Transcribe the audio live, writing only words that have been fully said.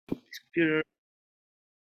Muy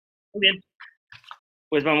bien,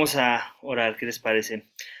 pues vamos a orar, ¿qué les parece?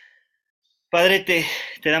 Padre, te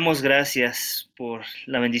damos gracias por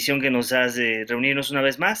la bendición que nos das de reunirnos una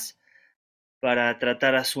vez más para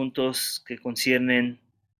tratar asuntos que conciernen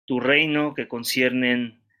tu reino, que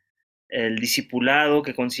conciernen el discipulado,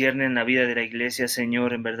 que conciernen la vida de la iglesia,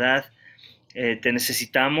 Señor, en verdad. Te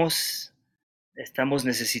necesitamos, estamos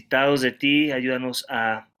necesitados de ti, ayúdanos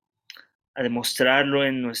a demostrarlo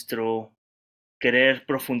en nuestro querer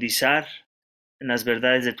profundizar en las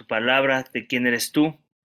verdades de tu palabra, de quién eres tú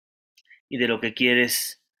y de lo que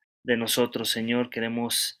quieres de nosotros, Señor.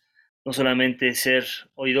 Queremos no solamente ser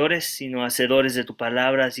oidores, sino hacedores de tu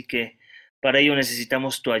palabra, así que para ello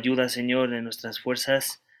necesitamos tu ayuda, Señor, en nuestras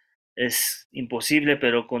fuerzas. Es imposible,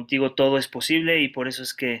 pero contigo todo es posible y por eso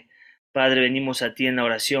es que, Padre, venimos a ti en la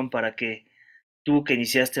oración para que tú que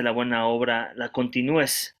iniciaste la buena obra la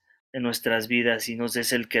continúes en nuestras vidas y nos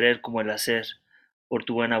des el querer como el hacer por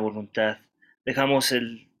tu buena voluntad. Dejamos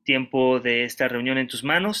el tiempo de esta reunión en tus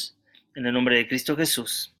manos, en el nombre de Cristo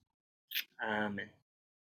Jesús. Amén.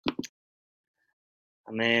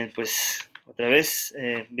 Amén. Pues otra vez,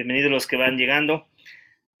 bienvenidos los que van llegando.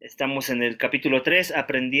 Estamos en el capítulo 3,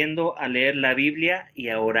 aprendiendo a leer la Biblia y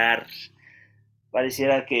a orar.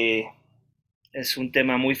 Pareciera que es un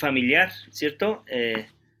tema muy familiar, ¿cierto?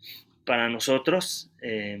 Para nosotros.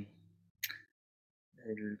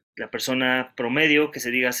 La persona promedio que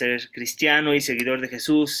se diga ser cristiano y seguidor de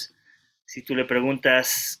Jesús, si tú le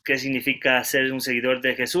preguntas qué significa ser un seguidor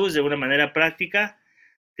de Jesús de una manera práctica,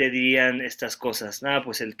 te dirían estas cosas. Nada,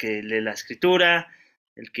 pues el que lee la escritura,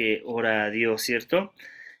 el que ora a Dios, ¿cierto?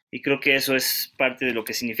 Y creo que eso es parte de lo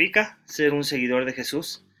que significa ser un seguidor de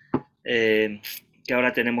Jesús. Que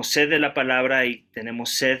ahora tenemos sed de la palabra y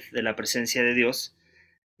tenemos sed de la presencia de Dios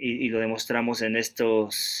y lo demostramos en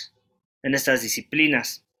estas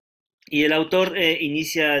disciplinas. Y el autor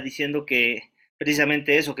inicia diciendo que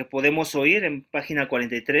precisamente eso, que podemos oír en página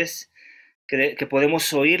 43, que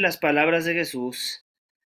podemos oír las palabras de Jesús,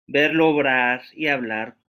 verlo obrar y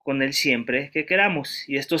hablar con él siempre que queramos.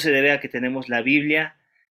 Y esto se debe a que tenemos la Biblia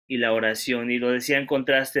y la oración. Y lo decía en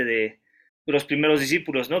contraste de los primeros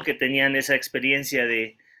discípulos, ¿no? Que tenían esa experiencia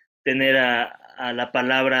de tener a la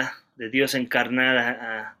palabra de Dios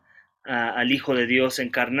encarnada, al Hijo de Dios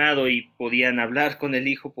encarnado y podían hablar con el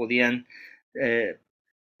Hijo, eh,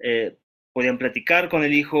 eh, podían platicar con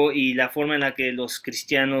el Hijo y la forma en la que los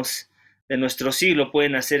cristianos de nuestro siglo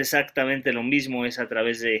pueden hacer exactamente lo mismo es a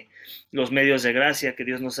través de los medios de gracia que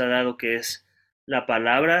Dios nos ha dado, que es la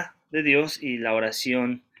palabra de Dios y la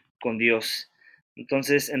oración con Dios.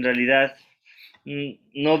 Entonces, en realidad,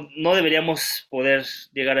 no deberíamos poder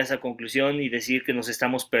llegar a esa conclusión y decir que nos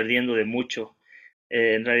estamos perdiendo de mucho.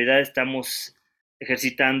 En realidad estamos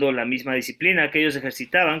ejercitando la misma disciplina que ellos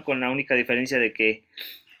ejercitaban, con la única diferencia de que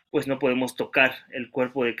pues no podemos tocar el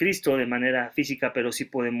cuerpo de Cristo de manera física, pero sí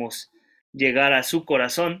podemos llegar a su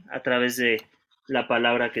corazón a través de la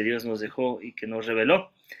palabra que Dios nos dejó y que nos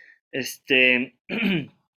reveló. Este,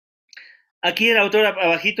 aquí el autor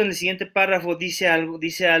abajito en el siguiente párrafo dice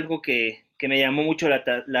algo que me llamó mucho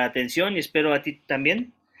la atención y espero a ti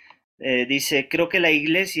también. Dice, creo que la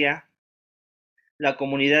iglesia, la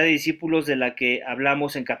comunidad de discípulos de la que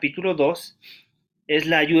hablamos en capítulo 2, es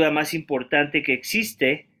la ayuda más importante que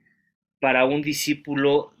existe para un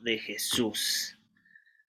discípulo de Jesús.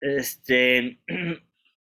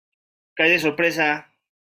 Cae de sorpresa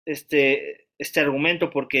este argumento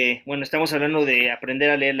porque, bueno, estamos hablando de aprender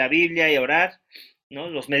a leer la Biblia y a orar, ¿no?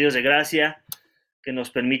 Los medios de gracia que nos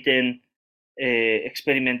permiten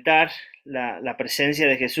experimentar la presencia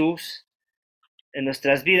de Jesús en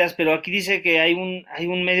nuestras vidas, pero aquí dice que hay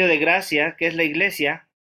un medio de gracia, que es la iglesia,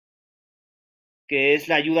 que es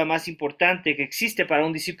la ayuda más importante que existe para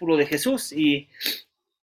un discípulo de Jesús. Y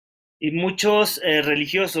muchos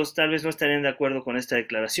religiosos tal vez no estarían de acuerdo con esta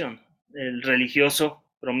declaración. El religioso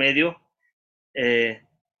promedio eh,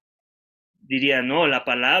 diría, no, la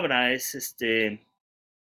palabra es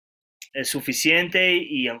suficiente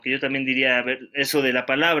y aunque yo también diría eso de la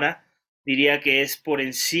palabra, diría que es por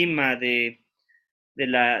encima de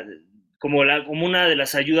como una de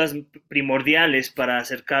las ayudas primordiales para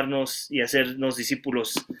acercarnos y hacernos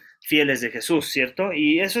discípulos fieles de Jesús, ¿cierto?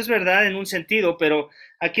 Y eso es verdad en un sentido, pero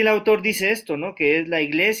aquí el autor dice esto, ¿no? Que es la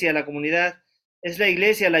iglesia, la comunidad, es la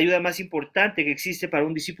iglesia la ayuda más importante que existe para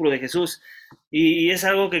un discípulo de Jesús. Y es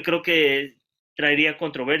algo que creo que traería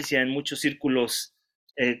controversia en muchos círculos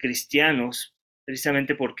cristianos,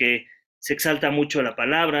 precisamente porque se exalta mucho la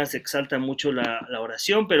palabra, se exalta mucho la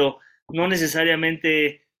oración, pero no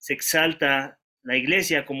necesariamente se exalta la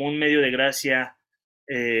iglesia como un medio de gracia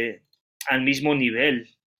al mismo nivel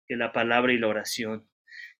que la palabra y la oración.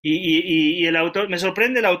 Y el autor, me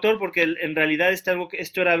sorprende el autor porque en realidad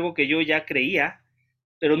esto era algo que yo ya creía,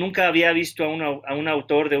 pero nunca había visto a un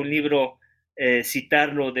autor de un libro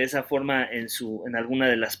citarlo de esa forma en alguna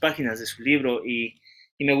de las páginas de su libro y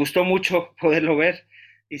me gustó mucho poderlo ver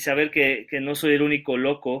y saber que no soy el único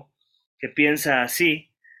loco que piensa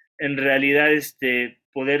así. En realidad,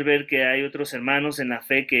 poder ver que hay otros hermanos en la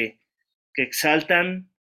fe que exaltan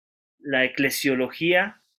la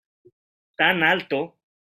eclesiología tan alto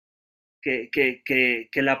que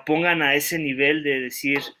la pongan a ese nivel de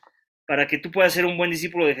decir, para que tú puedas ser un buen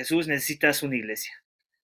discípulo de Jesús necesitas una iglesia.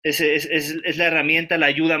 Es la herramienta, la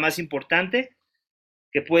ayuda más importante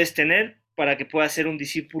que puedes tener para que puedas ser un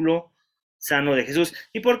discípulo sano de Jesús.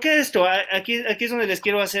 ¿Y por qué esto? Aquí es donde les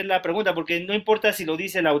quiero hacer la pregunta, porque no importa si lo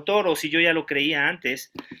dice el autor o si yo ya lo creía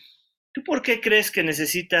antes. ¿Tú por qué crees que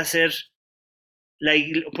necesita ser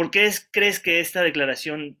por qué crees que esta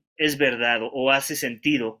declaración es verdad o hace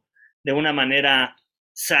sentido de una manera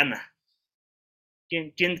sana?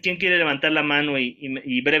 ¿Quién quiere levantar la mano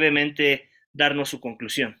y brevemente darnos su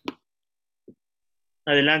conclusión?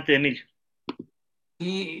 Adelante, Emilio.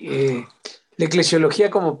 Y la eclesiología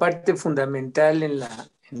como parte fundamental en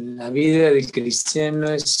la vida del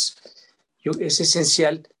cristiano es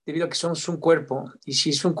esencial debido a que somos un cuerpo. Y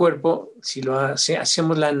si es un cuerpo, si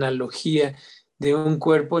hacemos la analogía de un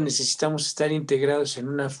cuerpo, necesitamos estar integrados en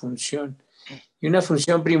una función. Y una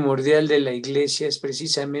función primordial de la iglesia es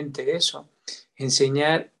precisamente eso,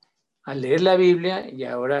 enseñar a leer la Biblia y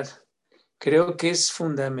a orar. Creo que es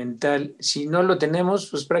fundamental. Si no lo tenemos,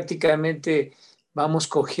 pues prácticamente vamos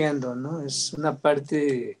cojeando, ¿no? Es una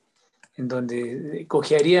parte en donde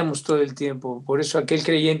cojearíamos todo el tiempo. Por eso aquel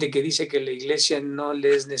creyente que dice que la iglesia no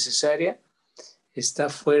le es necesaria, está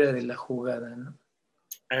fuera de la jugada, ¿no?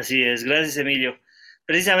 Así es, gracias Emilio.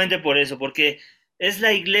 Precisamente por eso, porque es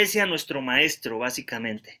la iglesia nuestro maestro,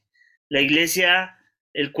 básicamente. La iglesia,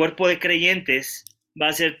 el cuerpo de creyentes, va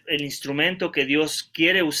a ser el instrumento que Dios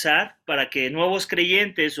quiere usar para que nuevos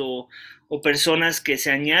creyentes o personas que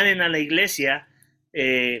se añaden a la iglesia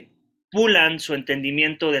eh, pulan su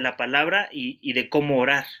entendimiento de la palabra y de cómo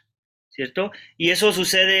orar, ¿cierto? Y eso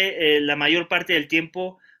sucede la mayor parte del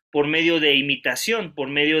tiempo por medio de imitación, por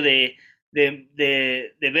medio de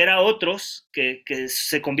ver a otros que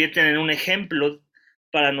se convierten en un ejemplo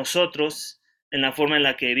para nosotros en la forma en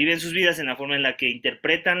la que viven sus vidas, en la forma en la que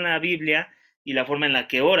interpretan la Biblia y la forma en la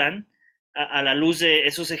que oran. A la luz de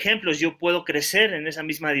esos ejemplos, yo puedo crecer en esa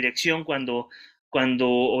misma dirección cuando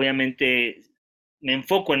obviamente me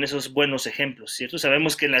enfoco en esos buenos ejemplos, ¿cierto?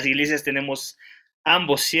 Sabemos que en las iglesias tenemos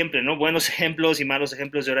ambos siempre, ¿no? Buenos ejemplos y malos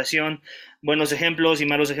ejemplos de oración, buenos ejemplos y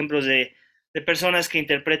malos ejemplos de personas que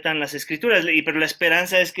interpretan las escrituras, pero la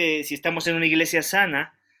esperanza es que si estamos en una iglesia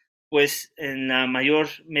sana, pues en la mayor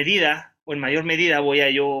medida o en mayor medida voy a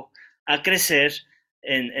yo a crecer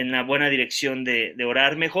en la buena dirección de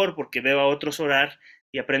orar mejor, porque veo a otros orar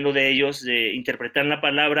y aprendo de ellos, de interpretar la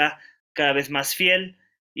palabra cada vez más fiel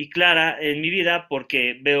y clara en mi vida,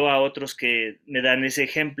 porque veo a otros que me dan ese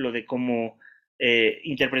ejemplo de cómo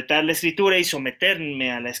interpretar la escritura y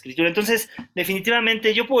someterme a la escritura. Entonces,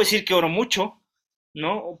 definitivamente yo puedo decir que oro mucho,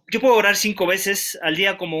 ¿no? Yo puedo orar 5 veces al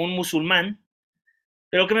día como un musulmán,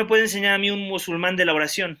 pero ¿qué me puede enseñar a mí un musulmán de la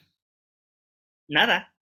oración?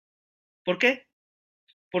 Nada. ¿Por qué?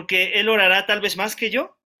 Porque él orará tal vez más que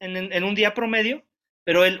yo en un día promedio,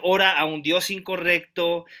 pero él ora a un Dios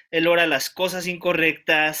incorrecto, él ora las cosas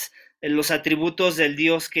incorrectas, los atributos del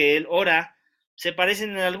Dios que él ora se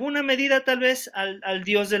parecen en alguna medida tal vez al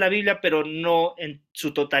Dios de la Biblia, pero no en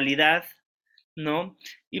su totalidad, ¿no?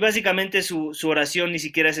 Y básicamente su oración ni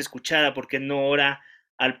siquiera es escuchada porque no ora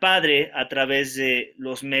al Padre a través de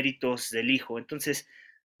los méritos del Hijo. Entonces,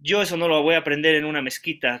 yo eso no lo voy a aprender en una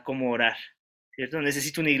mezquita, cómo orar, ¿cierto?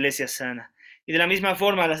 Necesito una iglesia sana. Y de la misma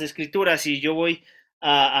forma, las escrituras, si yo voy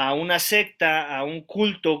a una secta, a un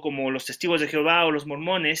culto como los testigos de Jehová o los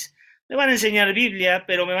mormones, me van a enseñar Biblia,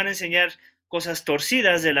 pero me van a enseñar cosas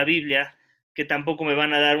torcidas de la Biblia que tampoco me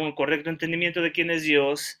van a dar un correcto entendimiento de quién es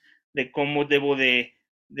Dios, de cómo debo de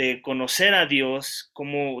conocer a Dios,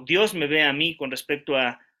 cómo Dios me ve a mí con respecto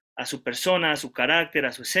a su persona, a su carácter,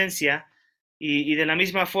 a su esencia. Y de la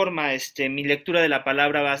misma forma, mi lectura de la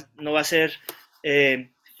palabra no va a ser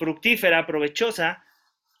fructífera, provechosa,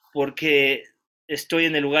 porque estoy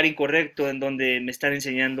en el lugar incorrecto, en donde me están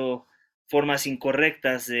enseñando formas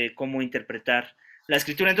incorrectas de cómo interpretar la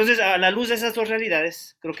escritura. Entonces, a la luz de esas dos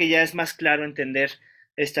realidades, creo que ya es más claro entender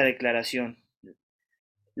esta declaración.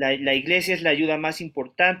 La iglesia es la ayuda más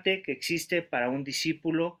importante que existe para un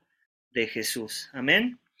discípulo de Jesús.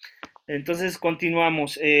 Amén. Entonces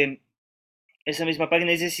continuamos. esa misma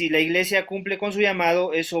página dice, si la iglesia cumple con su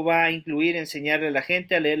llamado, eso va a incluir enseñarle a la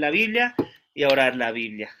gente a leer la Biblia y a orar la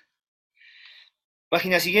Biblia.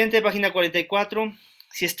 Página siguiente, página 44.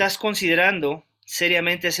 Si estás considerando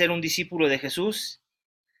seriamente ser un discípulo de Jesús,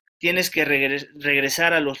 tienes que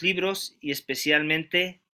regresar a los libros y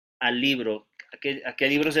especialmente al libro. ¿A qué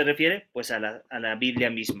libro se refiere? Pues a la Biblia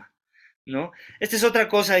misma, ¿no? Esta es otra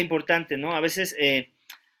cosa importante, ¿no? A veces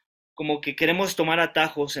como que queremos tomar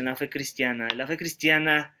atajos en la fe cristiana. La fe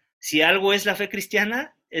cristiana, si algo es la fe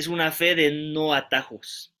cristiana, es una fe de no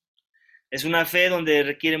atajos. Es una fe donde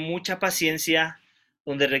requiere mucha paciencia,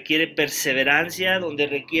 donde requiere perseverancia, donde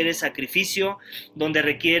requiere sacrificio, donde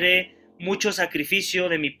requiere mucho sacrificio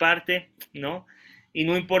de mi parte, ¿no? Y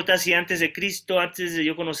no importa si antes de Cristo, antes de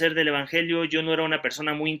yo conocer del Evangelio, yo no era una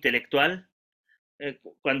persona muy intelectual.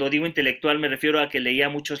 Cuando digo intelectual me refiero a que leía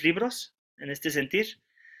muchos libros, en este sentir.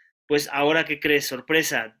 Pues ahora que crees,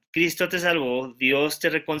 sorpresa, Cristo te salvó,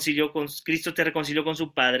 Cristo te reconcilió con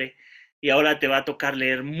su Padre y ahora te va a tocar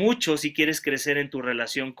leer mucho si quieres crecer en tu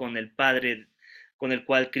relación con el Padre con el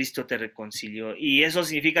cual Cristo te reconcilió. Y eso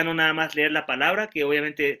significa no nada más leer la palabra, que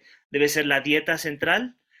obviamente debe ser la dieta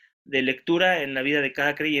central de lectura en la vida de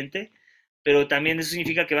cada creyente, pero también eso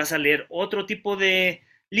significa que vas a leer otro tipo de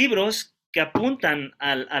libros que apuntan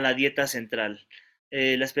a la dieta central.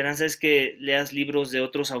 La esperanza es que leas libros de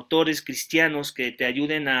otros autores cristianos que te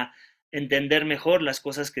ayuden a entender mejor las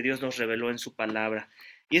cosas que Dios nos reveló en su palabra.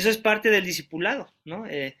 Y eso es parte del discipulado, ¿no?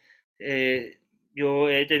 Eh, yo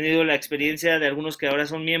he tenido la experiencia de algunos que ahora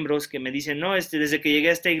son miembros que me dicen, no, desde que llegué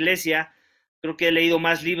a esta iglesia, creo que he leído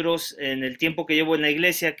más libros en el tiempo que llevo en la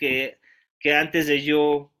iglesia que antes de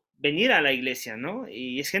yo venir a la iglesia, ¿no?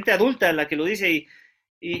 Y es gente adulta la que lo dice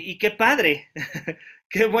y qué padre,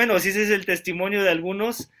 qué bueno, si ese es el testimonio de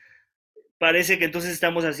algunos, parece que entonces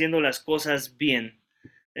estamos haciendo las cosas bien,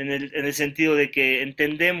 en el sentido de que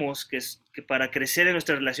entendemos que para crecer en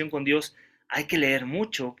nuestra relación con Dios hay que leer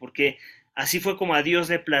mucho, porque así fue como a Dios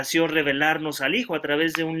le plació revelarnos al Hijo a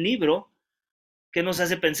través de un libro que nos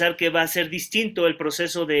hace pensar que va a ser distinto el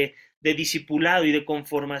proceso de discipulado y de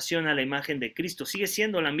conformación a la imagen de Cristo. Sigue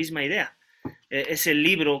siendo la misma idea. Es el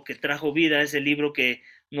libro que trajo vida, es el libro que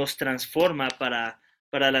nos transforma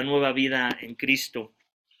para la nueva vida en Cristo.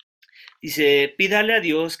 Dice, pídale a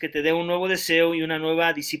Dios que te dé un nuevo deseo y una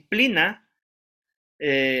nueva disciplina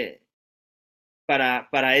eh,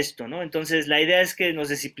 para esto, ¿no? Entonces, la idea es que nos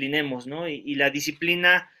disciplinemos, ¿no? Y la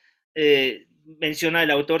disciplina, menciona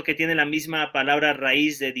el autor que tiene la misma palabra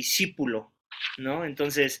raíz de discípulo, ¿no?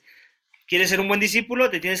 Entonces, ¿quieres ser un buen discípulo?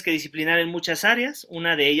 Te tienes que disciplinar en muchas áreas.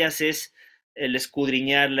 Una de ellas es el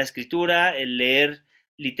escudriñar la escritura, el leer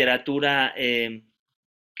literatura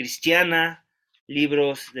cristiana,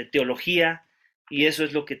 libros de teología, y eso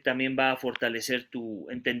es lo que también va a fortalecer tu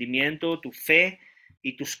entendimiento, tu fe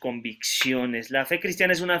y tus convicciones. La fe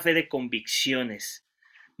cristiana es una fe de convicciones,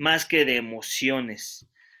 más que de emociones.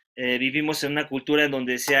 Vivimos en una cultura en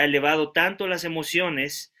donde se ha elevado tanto las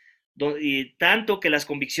emociones y tanto que las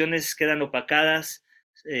convicciones quedan opacadas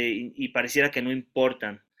y pareciera que no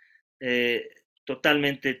importan. Eh,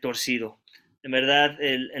 Totalmente torcido. En verdad,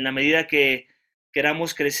 en la medida que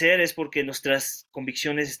queramos crecer es porque nuestras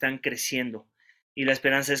convicciones están creciendo y la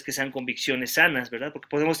esperanza es que sean convicciones sanas, ¿verdad? Porque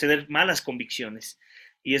podemos tener malas convicciones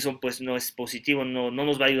y eso pues no es positivo, no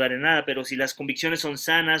nos va a ayudar en nada, pero si las convicciones son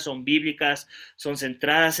sanas, son bíblicas, son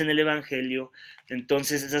centradas en el Evangelio,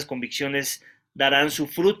 entonces esas convicciones darán su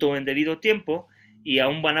fruto en debido tiempo y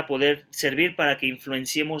aún van a poder servir para que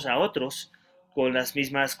influenciemos a otros con las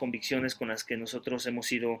mismas convicciones con las que nosotros hemos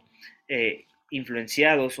sido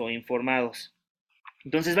influenciados o informados.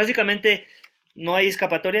 Entonces, básicamente, no hay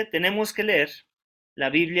escapatoria, tenemos que leer. La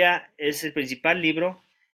Biblia es el principal libro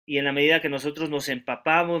y en la medida que nosotros nos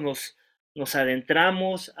empapamos, nos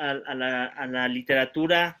adentramos a la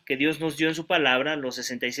literatura que Dios nos dio en su palabra, los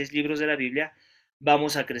 66 libros de la Biblia,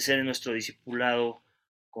 vamos a crecer en nuestro discipulado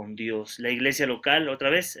con Dios. La iglesia local, otra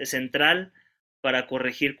vez, es central para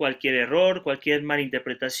corregir cualquier error, cualquier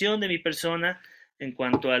malinterpretación de mi persona en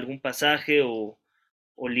cuanto a algún pasaje o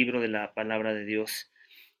libro de la palabra de Dios.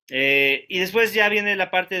 Y después ya viene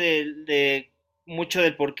la parte de mucho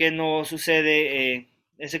del por qué no sucede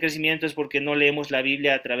ese crecimiento es porque no leemos la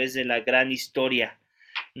Biblia a través de la gran historia,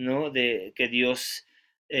 ¿no? De que Dios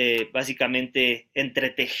básicamente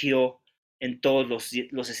entretejió en todos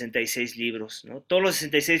los 66 libros, ¿no? Todos los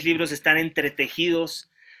 66 libros están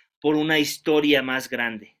entretejidos por una historia más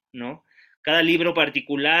grande, ¿no? Cada libro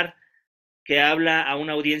particular que habla a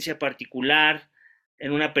una audiencia particular,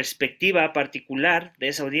 en una perspectiva particular de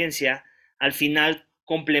esa audiencia, al final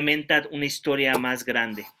complementa una historia más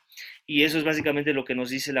grande. y eso es básicamente lo que nos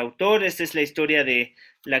dice el autor. Esta es la historia de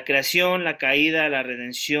la creación, la caída, la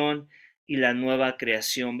redención y la nueva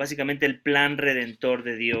creación, básicamente el plan redentor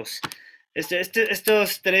de Dios.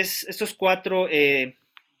 Estos cuatro,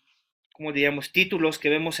 como diríamos, títulos que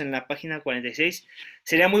vemos en la página 46,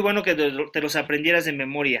 sería muy bueno que te los aprendieras de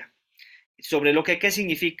memoria, sobre lo que qué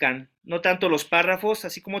significan, no tanto los párrafos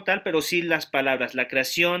así como tal, pero sí las palabras, la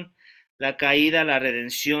creación, la caída, la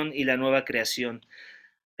redención y la nueva creación.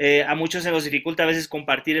 A muchos se nos dificulta a veces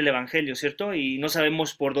compartir el Evangelio, ¿cierto? Y no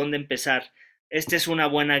sabemos por dónde empezar. Esta es una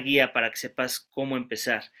buena guía para que sepas cómo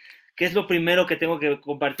empezar. ¿Qué es lo primero que tengo que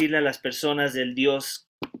compartirle a las personas del Dios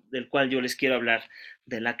del cual yo les quiero hablar?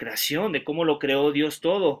 De la creación, de cómo lo creó Dios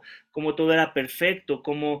todo, cómo todo era perfecto,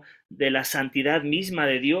 cómo de la santidad misma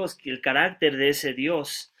de Dios, el carácter de ese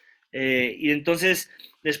Dios. Y entonces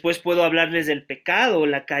después puedo hablarles del pecado,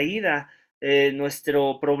 la caída,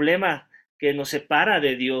 nuestro problema que nos separa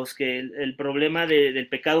de Dios, que el problema del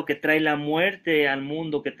pecado que trae la muerte al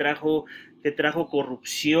mundo, que trajo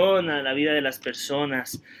corrupción a la vida de las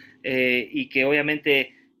personas, y que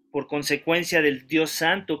obviamente por consecuencia del Dios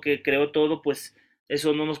Santo que creó todo, pues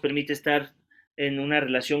eso no nos permite estar en una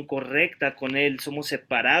relación correcta con Él, somos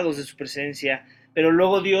separados de su presencia, pero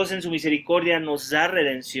luego Dios en su misericordia nos da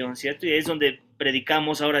redención, ¿cierto? Y es donde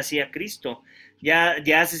predicamos ahora sí a Cristo. Ya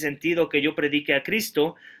hace sentido que yo predique a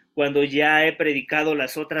Cristo cuando ya he predicado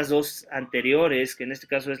las otras dos anteriores, que en este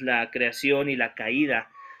caso es la creación y la caída.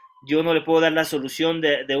 Yo no le puedo dar la solución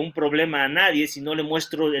de un problema a nadie si no le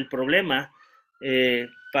muestro el problema,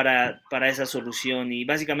 para esa solución. Y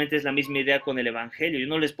básicamente es la misma idea con el Evangelio. Yo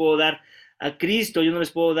no les puedo dar a Cristo, yo no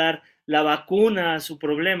les puedo dar la vacuna a su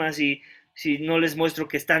problema si no les muestro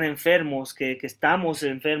que están enfermos, que estamos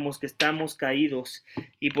enfermos, que estamos caídos.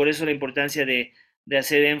 Y por eso la importancia de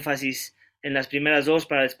hacer énfasis en las primeras dos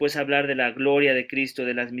para después hablar de la gloria de Cristo,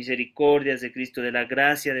 de las misericordias de Cristo, de la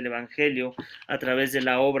gracia del Evangelio a través de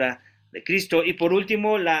la obra de Cristo. Y por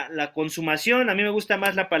último, la consumación. A mí me gusta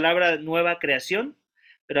más la palabra nueva creación,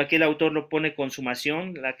 pero aquí el autor lo pone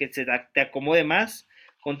consumación, la que te acomode más,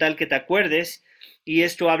 con tal que te acuerdes. Y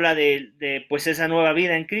esto habla de pues esa nueva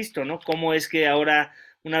vida en Cristo, ¿no? Cómo es que ahora,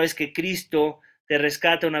 una vez que Cristo te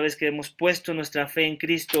rescata, una vez que hemos puesto nuestra fe en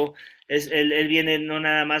Cristo, él viene no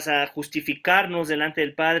nada más a justificarnos delante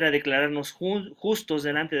del Padre, a declararnos justos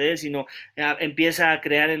delante de Él, sino empieza a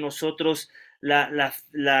crear en nosotros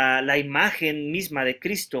la imagen misma de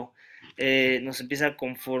Cristo. Nos empieza a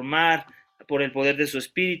conformar por el poder de su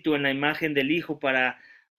Espíritu en la imagen del Hijo para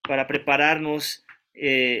prepararnos,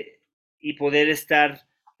 y poder estar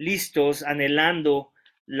listos, anhelando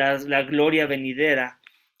la gloria venidera,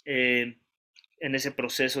 en ese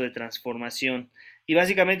proceso de transformación. Y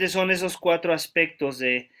básicamente son esos cuatro aspectos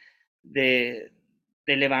de, del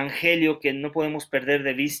Evangelio que no podemos perder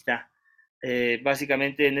de vista.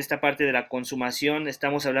 Básicamente en esta parte de la consumación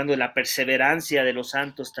estamos hablando de la perseverancia de los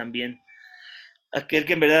santos también. Aquel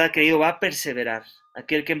que en verdad ha creído va a perseverar.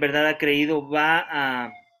 Aquel que en verdad ha creído va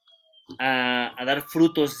a dar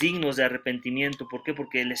frutos dignos de arrepentimiento. ¿Por qué?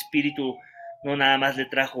 Porque el Espíritu no nada más le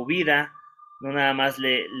trajo vida, no nada más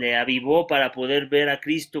le avivó para poder ver a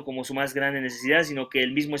Cristo como su más grande necesidad, sino que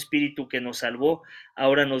el mismo Espíritu que nos salvó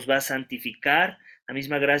ahora nos va a santificar. La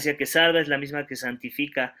misma gracia que salva es la misma que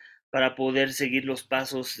santifica para poder seguir los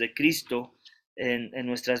pasos de Cristo en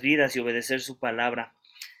nuestras vidas y obedecer su palabra.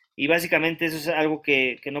 Y básicamente eso es algo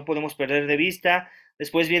que no podemos perder de vista.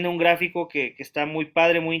 Después viene un gráfico que está muy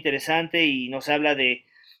padre, muy interesante y nos habla de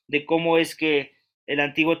cómo es que el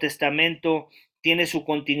Antiguo Testamento tiene su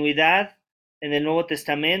continuidad en el Nuevo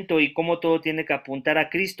Testamento y cómo todo tiene que apuntar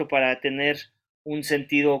a Cristo para tener un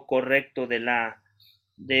sentido correcto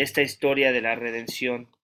de esta historia de la redención.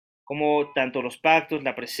 Como tanto los pactos,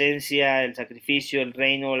 la presencia, el sacrificio, el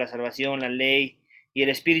reino, la salvación, la ley y el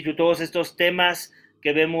Espíritu, todos estos temas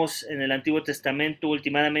que vemos en el Antiguo Testamento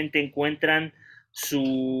últimamente encuentran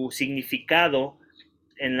su significado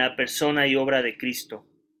en la persona y obra de Cristo.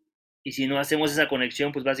 Y si no hacemos esa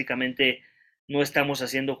conexión, pues básicamente no estamos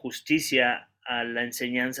haciendo justicia a la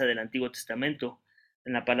enseñanza del Antiguo Testamento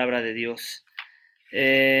en la palabra de Dios.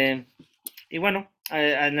 Y bueno,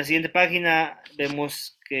 en la siguiente página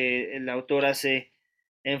vemos que el autor hace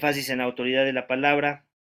énfasis en la autoridad de la palabra.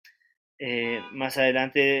 Más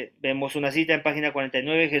adelante vemos una cita en página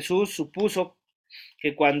 49. Jesús supuso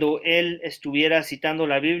que cuando él estuviera citando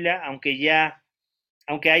la Biblia,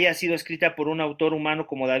 aunque haya sido escrita por un autor humano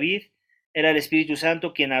como David, era el Espíritu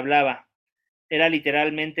Santo quien hablaba. Era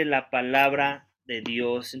literalmente la palabra de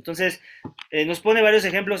Dios. Entonces, nos pone varios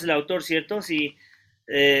ejemplos el autor, ¿cierto? Sí,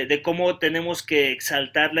 de cómo tenemos que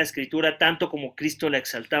exaltar la escritura tanto como Cristo la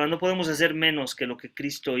exaltaba. No podemos hacer menos que lo que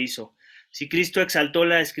Cristo hizo. Si Cristo exaltó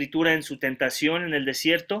la escritura en su tentación en el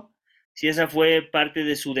desierto, si esa fue parte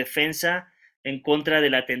de su defensa en contra de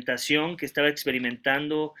la tentación que estaba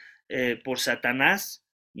experimentando por Satanás,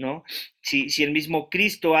 ¿no? Si el mismo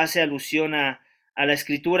Cristo hace alusión a la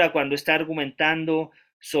escritura cuando está argumentando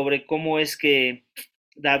sobre cómo es que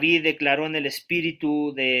David declaró en el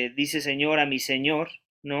espíritu de dice Señor a mi Señor,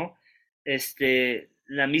 ¿no?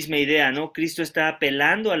 La misma idea, ¿no? Cristo está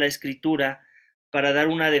apelando a la escritura para dar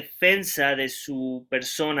una defensa de su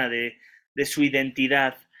persona, de su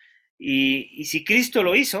identidad. Y si Cristo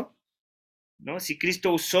lo hizo, ¿no? Si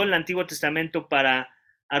Cristo usó el Antiguo Testamento para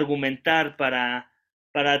argumentar, para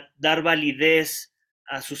dar validez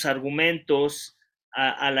a sus argumentos,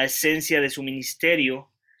 a la esencia de su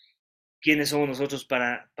ministerio, ¿quiénes somos nosotros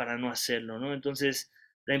para no hacerlo, ¿no? Entonces,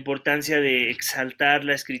 la importancia de exaltar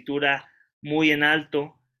la escritura muy en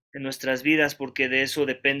alto en nuestras vidas, porque de eso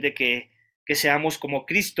depende que seamos como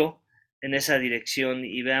Cristo en esa dirección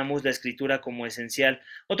y veamos la escritura como esencial.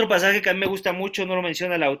 Otro pasaje que a mí me gusta mucho, no lo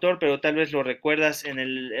menciona el autor, pero tal vez lo recuerdas en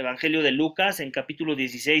el Evangelio de Lucas, en capítulo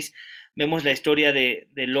 16, vemos la historia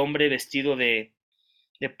del hombre vestido de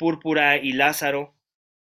púrpura y Lázaro,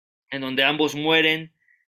 en donde ambos mueren,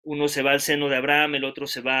 uno se va al seno de Abraham, el otro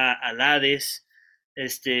se va al Hades,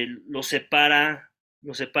 los separa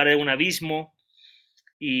un abismo,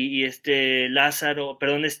 y Lázaro,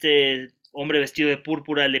 perdón, este hombre vestido de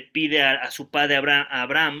púrpura le pide a su padre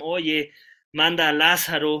Abraham, oye, manda a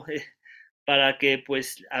Lázaro para que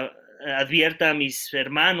pues advierta a mis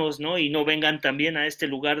hermanos, ¿no? Y no vengan también a este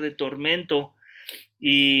lugar de tormento.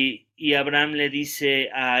 Y Abraham le dice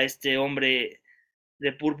a este hombre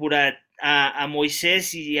de púrpura, a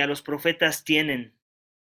Moisés y a los profetas tienen,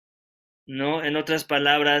 ¿no? En otras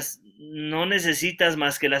palabras, no necesitas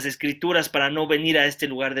más que las escrituras para no venir a este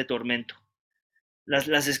lugar de tormento.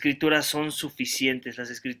 Las escrituras son suficientes,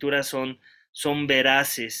 las escrituras son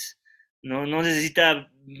veraces, ¿no? No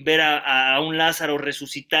necesita ver a un Lázaro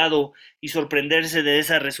resucitado y sorprenderse de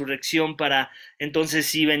esa resurrección para entonces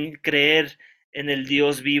sí creer en el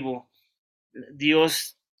Dios vivo.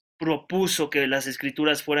 Dios propuso que las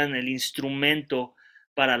escrituras fueran el instrumento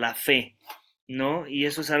para la fe, ¿no? Y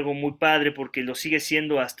eso es algo muy padre porque lo sigue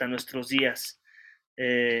siendo hasta nuestros días.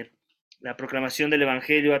 Eh, la proclamación del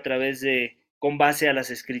Evangelio a través con base a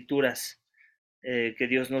las escrituras que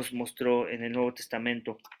Dios nos mostró en el Nuevo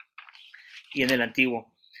Testamento y en el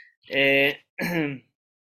Antiguo. Eh,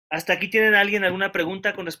 ¿Hasta aquí tienen alguna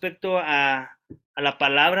pregunta con respecto a la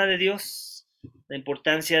palabra de Dios? La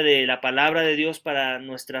importancia de la palabra de Dios para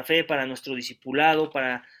nuestra fe, para nuestro discipulado,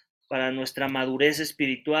 para nuestra madurez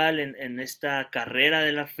espiritual en esta carrera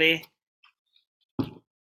de la fe,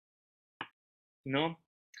 ¿no?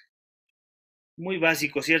 Muy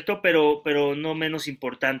básico, ¿cierto? Pero no menos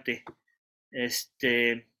importante.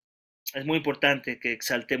 Este, es muy importante que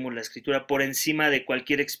exaltemos la escritura por encima de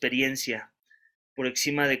cualquier experiencia, por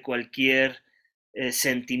encima de cualquier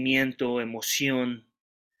sentimiento, emoción.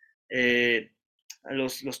 Eh,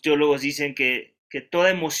 los teólogos dicen que toda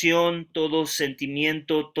emoción, todo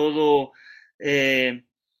sentimiento, todo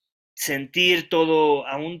sentir,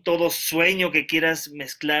 aún todo sueño que quieras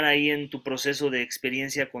mezclar ahí en tu proceso de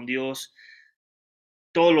experiencia con Dios,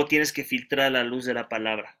 todo lo tienes que filtrar a la luz de la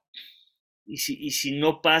palabra. Y si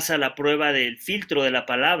no pasa la prueba del filtro de la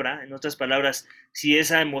palabra, en otras palabras, si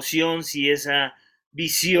esa emoción, si esa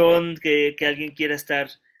visión que alguien quiera estar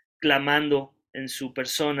clamando en su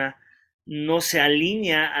persona, no se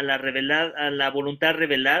alinea a la voluntad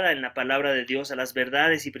revelada en la palabra de Dios, a las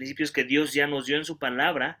verdades y principios que Dios ya nos dio en su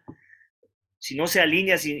palabra, si no se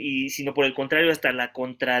alinea, sino por el contrario hasta la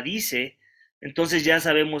contradice, entonces ya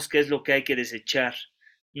sabemos qué es lo que hay que desechar.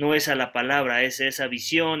 No es a la palabra, es esa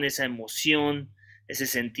visión, esa emoción, ese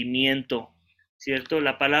sentimiento, ¿cierto?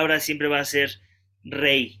 La palabra siempre va a ser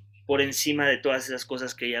rey por encima de todas esas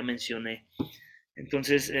cosas que ya mencioné.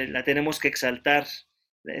 Entonces la tenemos que exaltar.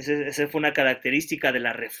 Esa fue una característica de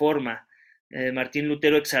la Reforma. Martín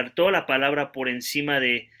Lutero exaltó la palabra por encima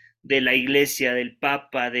de la iglesia, del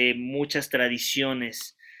papa, de muchas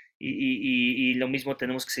tradiciones. Y lo mismo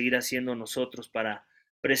tenemos que seguir haciendo nosotros para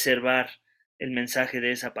preservar el mensaje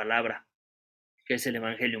de esa palabra, que es el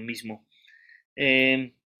Evangelio mismo.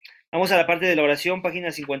 Vamos a la parte de la oración,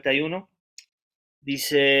 página 51.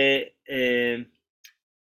 Dice,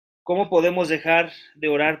 ¿cómo podemos dejar de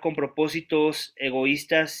orar con propósitos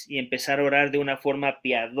egoístas y empezar a orar de una forma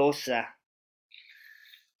piadosa?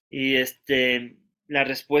 Y la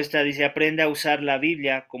respuesta dice, aprende a usar la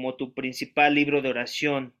Biblia como tu principal libro de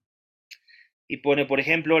oración. Y pone, por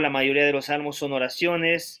ejemplo, la mayoría de los salmos son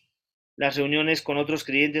oraciones, las reuniones con otros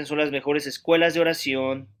creyentes son las mejores escuelas de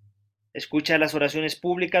oración, Escucha las oraciones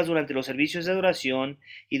públicas durante los servicios de adoración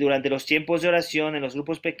y durante los tiempos de oración en los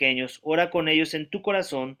grupos pequeños. Ora con ellos en tu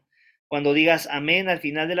corazón. Cuando digas amén al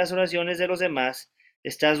final de las oraciones de los demás,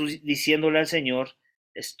 estás diciéndole al Señor,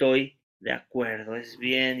 estoy de acuerdo. Es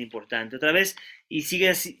bien importante. Otra vez, y sigue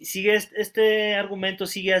este argumento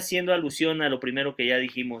sigue haciendo alusión a lo primero que ya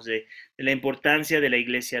dijimos de la importancia de la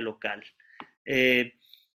iglesia local. Eh,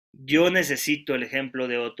 yo necesito el ejemplo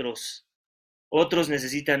de otros, otros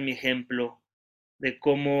necesitan mi ejemplo de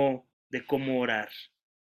cómo orar.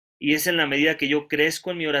 Y es en la medida que yo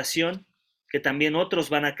crezco en mi oración que también otros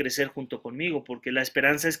van a crecer junto conmigo, porque la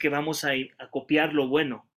esperanza es que vamos a copiar lo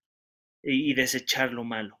bueno y desechar lo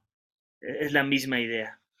malo. Es la misma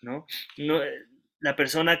idea, ¿no? No, la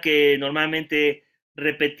persona que normalmente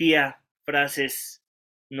repetía frases,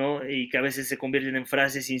 ¿no? Y que a veces se convierten en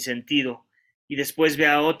frases sin sentido, y después ve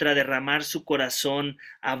a otra derramar su corazón,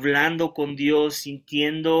 hablando con Dios,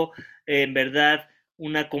 sintiendo en verdad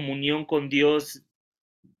una comunión con Dios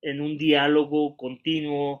en un diálogo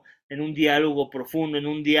continuo, en un diálogo profundo, en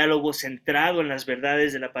un diálogo centrado en las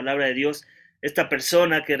verdades de la palabra de Dios. Esta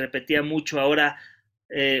persona que repetía mucho ahora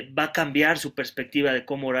va a cambiar su perspectiva de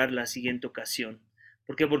cómo orar la siguiente ocasión.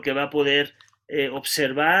 ¿Por qué? Porque va a poder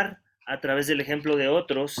observar a través del ejemplo de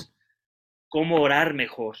otros cómo orar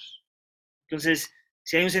mejor. Entonces,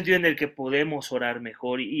 si hay un sentido en el que podemos orar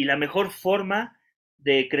mejor y la mejor forma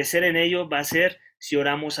de crecer en ello va a ser si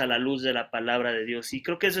oramos a la luz de la palabra de Dios. Y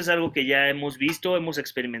creo que eso es algo que ya hemos visto, hemos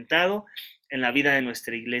experimentado en la vida de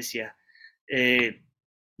nuestra iglesia. Eh,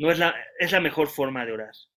 no es es la mejor forma de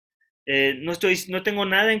orar. No tengo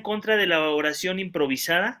nada en contra de la oración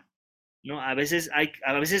improvisada, ¿no? A veces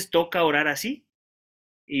toca orar así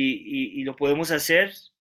y lo podemos hacer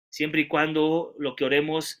siempre y cuando lo que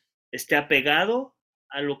oremos esté apegado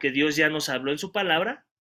a lo que Dios ya nos habló en su palabra,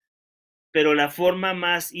 pero la forma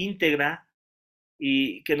más íntegra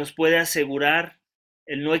y que nos puede asegurar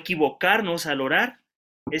el no equivocarnos al orar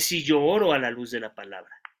es si yo oro a la luz de la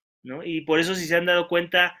palabra, ¿no? Y por eso, si se han dado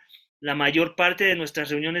cuenta, la mayor parte de nuestras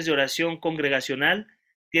reuniones de oración congregacional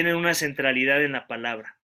tienen una centralidad en la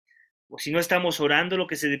palabra. O si no estamos orando lo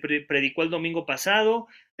que se predicó el domingo pasado,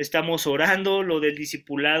 estamos orando lo del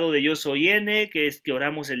discipulado de Yo Soy N, que es que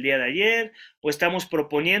oramos el día de ayer, o estamos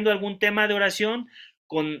proponiendo algún tema de oración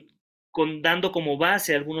con, dando como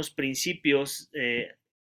base algunos principios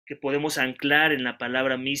que podemos anclar en la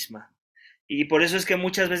palabra misma. Y por eso es que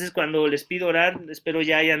muchas veces cuando les pido orar, espero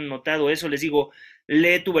ya hayan notado eso, les digo,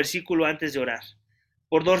 lee tu versículo antes de orar.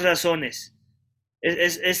 Por dos razones.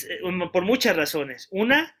 Por muchas razones.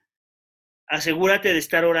 Una, asegúrate de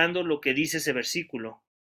estar orando lo que dice ese versículo,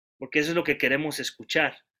 porque eso es lo que queremos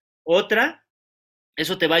escuchar. Otra,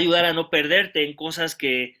 eso te va a ayudar a no perderte en cosas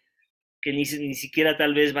que ni siquiera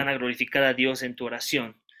tal vez van a glorificar a Dios en tu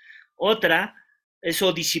oración. Otra,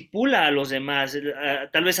 eso disipula a los demás.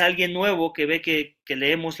 Tal vez a alguien nuevo que ve que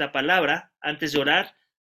leemos la palabra antes de orar,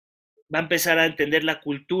 va a empezar a entender la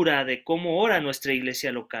cultura de cómo ora nuestra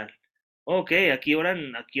iglesia local. Ok, aquí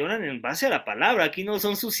oran en base a la palabra, aquí no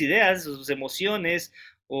son sus ideas, sus emociones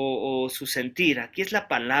o su sentir, aquí es la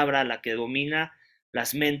palabra la que domina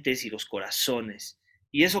las mentes y los corazones.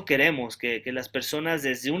 Y eso queremos, que las personas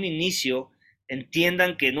desde un inicio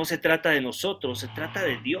entiendan que no se trata de nosotros, se trata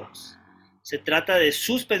de Dios. Se trata de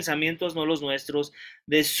sus pensamientos, no los nuestros,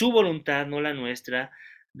 de su voluntad, no la nuestra,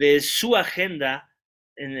 de su agenda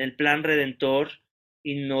en el plan redentor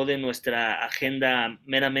y no de nuestra agenda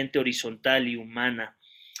meramente horizontal y humana.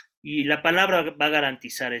 Y la palabra va a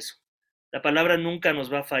garantizar eso. La palabra nunca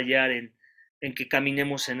nos va a fallar en que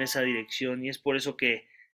caminemos en esa dirección y es por eso que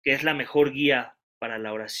es la mejor guía para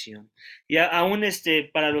la oración. Y aún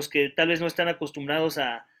para los que tal vez no están acostumbrados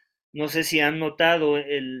a, no sé si han notado,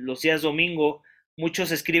 los días domingo,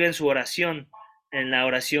 muchos escriben su oración en la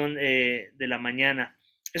oración de la mañana.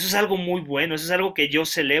 Eso es algo muy bueno, eso es algo que yo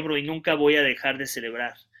celebro y nunca voy a dejar de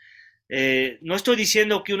celebrar. No estoy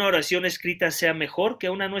diciendo que una oración escrita sea mejor que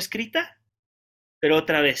una no escrita, pero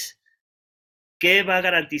otra vez, ¿qué va a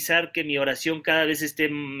garantizar que mi oración cada vez esté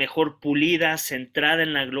mejor pulida, centrada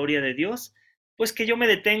en la gloria de Dios? Pues que yo me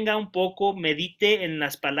detenga un poco, medite en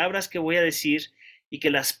las palabras que voy a decir y que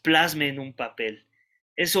las plasme en un papel.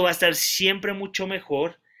 Eso va a estar siempre mucho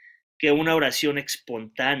mejor que una oración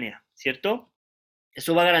espontánea, ¿cierto?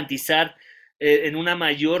 Eso va a garantizar en una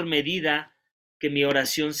mayor medida que mi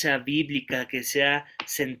oración sea bíblica, que sea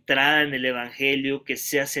centrada en el Evangelio, que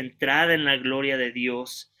sea centrada en la gloria de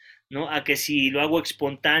Dios, ¿no? A que si lo hago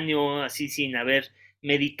espontáneo, así sin haber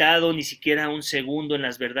meditado ni siquiera un segundo en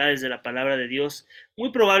las verdades de la palabra de Dios,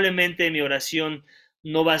 muy probablemente mi oración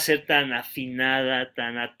no va a ser tan afinada,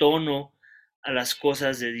 tan a tono a las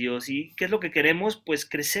cosas de Dios. ¿Y qué es lo que queremos? Pues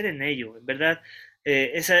crecer en ello, en verdad.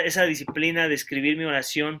 Esa disciplina de escribir mi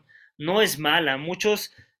oración no es mala.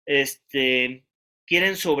 Muchos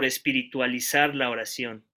quieren sobre espiritualizar la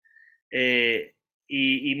oración. Eh,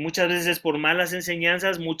 y muchas veces es por malas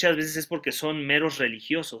enseñanzas, muchas veces es porque son meros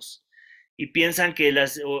religiosos y piensan que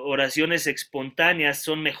las oraciones espontáneas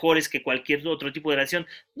son mejores que cualquier otro tipo de oración.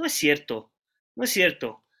 No es cierto, no es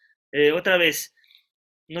cierto. Otra vez,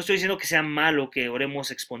 no estoy diciendo que sea malo que oremos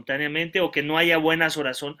espontáneamente o que no haya buenas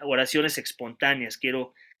oraciones espontáneas,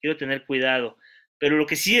 quiero tener cuidado. Pero lo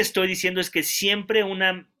que sí estoy diciendo es que siempre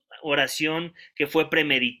una oración que fue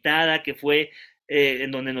premeditada, que fue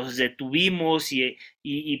en donde nos detuvimos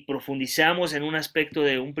y profundizamos en un aspecto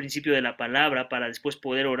de un principio de la palabra para después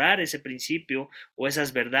poder orar ese principio o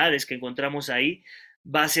esas verdades que encontramos ahí,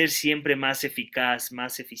 va a ser siempre más eficaz,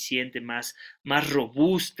 más eficiente, más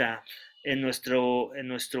robusta en nuestra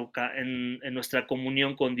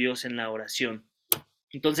comunión con Dios en la oración.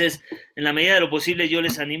 Entonces, en la medida de lo posible, yo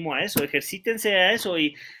les animo a eso, ejercítense a eso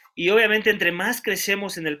y obviamente entre más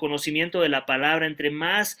crecemos en el conocimiento de la palabra, entre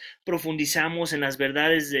más profundizamos en las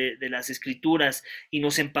verdades de las escrituras y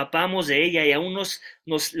nos empapamos de ella y aún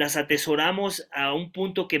nos las atesoramos a un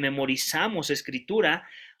punto que memorizamos escritura,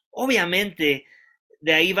 obviamente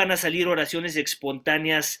de ahí van a salir oraciones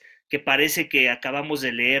espontáneas que parece que acabamos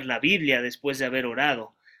de leer la Biblia después de haber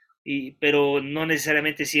orado. Pero no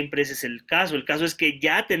necesariamente siempre ese es el caso. El caso es que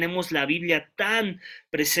ya tenemos la Biblia tan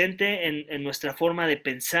presente en nuestra forma de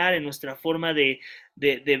pensar, en nuestra forma de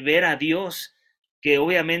ver a Dios, que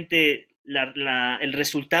obviamente el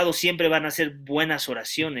resultado siempre van a ser buenas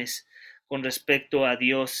oraciones con respecto a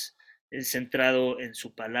Dios centrado en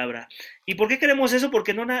su palabra. ¿Y por qué queremos eso?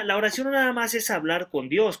 Porque la oración no nada más es hablar con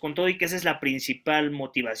Dios, con todo y que esa es la principal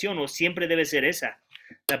motivación, o siempre debe ser esa,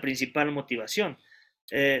 la principal motivación.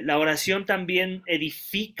 La oración también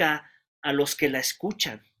edifica a los que la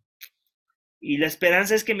escuchan. Y la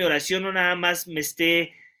esperanza es que mi oración no nada más me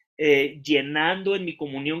esté llenando en mi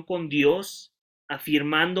comunión con Dios,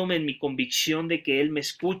 afirmándome en mi convicción de que Él me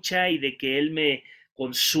escucha y de que Él me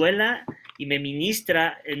consuela y me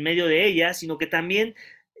ministra en medio de ella, sino que también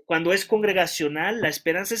cuando es congregacional, la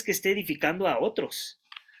esperanza es que esté edificando a otros.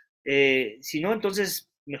 Si no,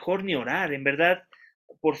 entonces mejor ni orar, en verdad,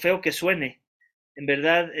 por feo que suene. En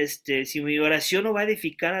verdad, si mi oración no va a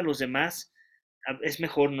edificar a los demás, es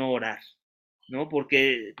mejor no orar, ¿no?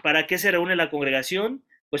 Porque ¿para qué se reúne la congregación?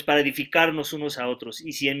 Pues para edificarnos unos a otros.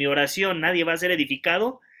 Y si en mi oración nadie va a ser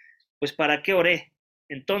edificado, pues ¿para qué oré?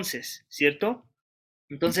 Entonces, ¿cierto?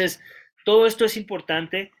 Entonces, todo esto es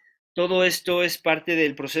importante, todo esto es parte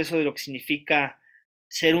del proceso de lo que significa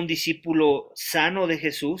ser un discípulo sano de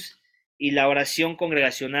Jesús y la oración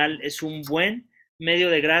congregacional es un buen medio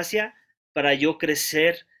de gracia para yo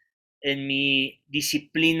crecer en mi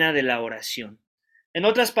disciplina de la oración. En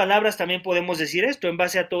otras palabras, también podemos decir esto en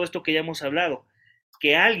base a todo esto que ya hemos hablado,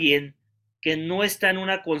 que alguien que no está en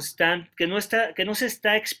una constante, que no se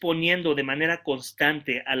está exponiendo de manera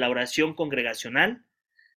constante a la oración congregacional,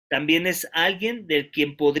 también es alguien del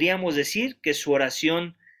quien podríamos decir que su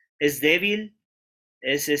oración es débil,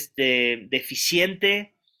 es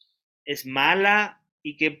deficiente, es mala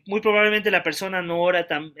y que muy probablemente la persona no ora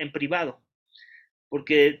tan en privado.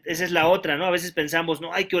 Porque esa es la otra, ¿no? A veces pensamos,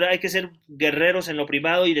 no, hay que orar, hay que ser guerreros en lo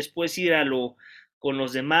privado y después ir a lo con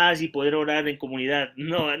los demás y poder orar en comunidad.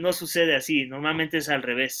 No, no sucede así, normalmente es al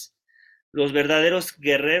revés. Los verdaderos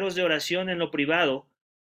guerreros de oración en lo privado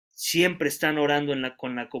siempre están orando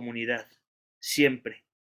con la comunidad, siempre.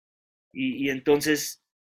 Y entonces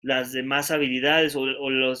las demás habilidades o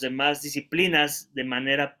las demás disciplinas de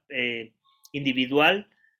manera individual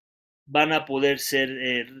van a poder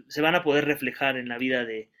se van a poder reflejar en la vida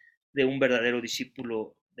de un verdadero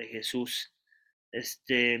discípulo de Jesús.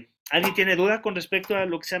 ¿Alguien tiene duda con respecto a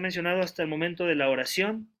lo que se ha mencionado hasta el momento de la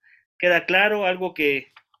oración? ¿Queda claro algo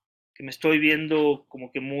que me estoy viendo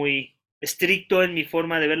como que muy estricto en mi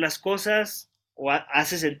forma de ver las cosas? ¿O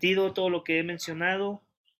hace sentido todo lo que he mencionado?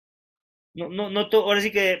 No, no, no ahora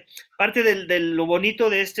sí que parte lo bonito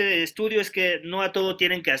de este estudio es que no a todo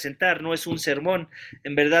tienen que asentar, no es un sermón.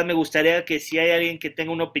 En verdad me gustaría que si hay alguien que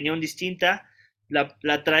tenga una opinión distinta,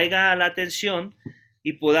 la traiga a la atención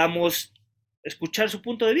y podamos escuchar su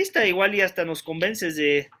punto de vista. Igual y hasta nos convences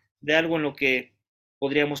de algo en lo que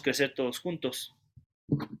podríamos crecer todos juntos.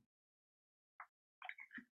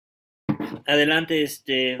 Adelante,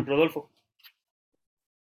 Rodolfo.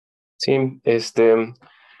 Sí,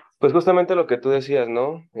 pues justamente lo que tú decías,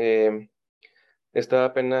 ¿no? Estaba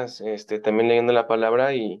apenas también leyendo la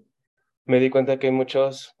palabra y me di cuenta que hay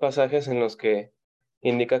muchos pasajes en los que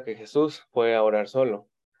indica que Jesús fue a orar solo.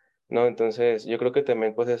 ¿no? Entonces, yo creo que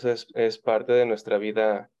también pues eso es parte de nuestra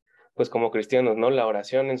vida, pues como cristianos, ¿no? La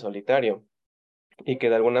oración en solitario. Y que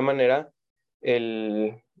de alguna manera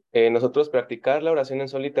el, nosotros practicar la oración en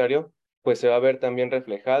solitario, pues se va a ver también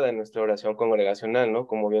reflejada en nuestra oración congregacional, ¿no?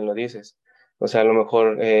 Como bien lo dices. O sea, a lo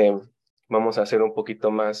mejor vamos a ser un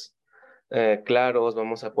poquito más claros,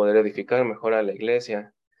 vamos a poder edificar mejor a la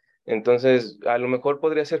iglesia. Entonces, a lo mejor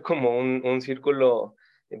podría ser como un círculo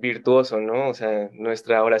virtuoso, ¿no? O sea,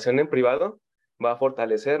 nuestra oración en privado va a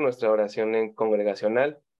fortalecer nuestra oración en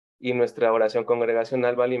congregacional y nuestra oración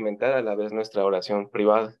congregacional va a alimentar a la vez nuestra oración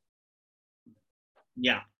privada.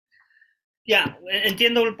 Ya, ya,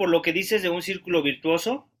 entiendo por lo que dices de un círculo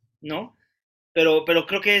virtuoso, ¿no? Pero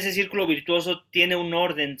creo que ese círculo virtuoso tiene un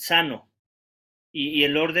orden sano. Y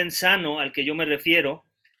el orden sano al que yo me refiero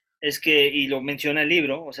es que, y lo menciona el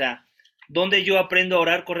libro, o sea, donde yo aprendo a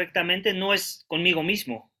orar correctamente no es conmigo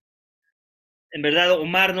mismo. En verdad,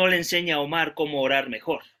 Omar no le enseña a Omar cómo orar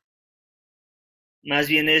mejor. Más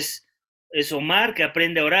bien es Omar que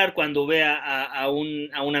aprende a orar cuando ve a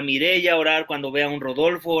una Mireya orar, cuando ve a un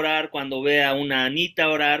Rodolfo orar, cuando ve a una Anita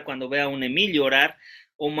orar, cuando ve a un Emilio orar.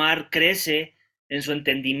 Omar crece en su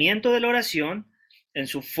entendimiento de la oración, en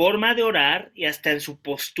su forma de orar y hasta en su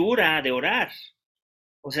postura de orar.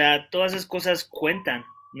 O sea, todas esas cosas cuentan,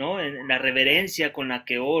 ¿no? En la reverencia con la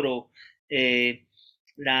que oro, eh,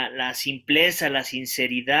 la simpleza, la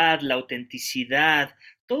sinceridad, la autenticidad,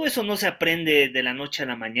 todo eso no se aprende de la noche a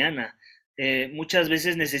la mañana. Muchas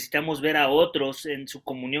veces necesitamos ver a otros en su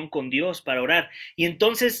comunión con Dios para orar. Y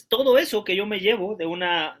entonces todo eso que yo me llevo de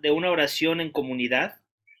una oración en comunidad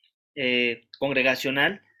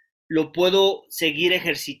congregacional, lo puedo seguir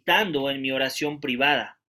ejercitando en mi oración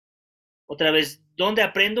privada. Otra vez, ¿dónde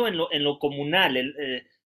aprendo? En lo comunal,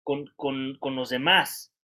 con los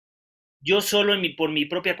demás. Yo solo por mi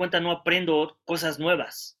propia cuenta no aprendo cosas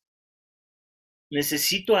nuevas.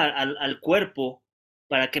 Necesito al cuerpo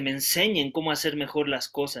para que me enseñen cómo hacer mejor las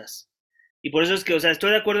cosas. Y por eso es que, o sea,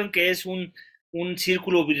 estoy de acuerdo en que es un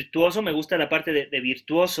círculo virtuoso, me gusta la parte de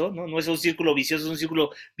virtuoso, ¿no? No es un círculo vicioso, es un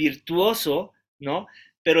círculo virtuoso, ¿no?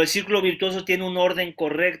 Pero el círculo virtuoso tiene un orden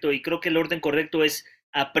correcto y creo que el orden correcto es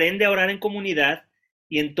aprende a orar en comunidad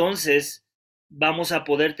y entonces vamos a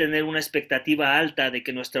poder tener una expectativa alta de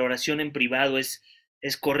que nuestra oración en privado es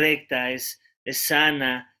correcta, es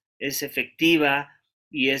sana, es efectiva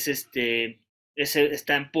y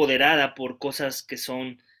está empoderada por cosas que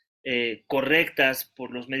son correctas,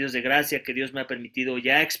 por los medios de gracia que Dios me ha permitido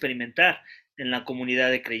ya experimentar en la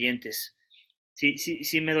comunidad de creyentes. ¿Sí, sí,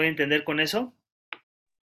 sí me doy a entender con eso?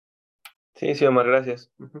 Sí, sí, Omar,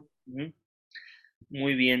 gracias. Ujú.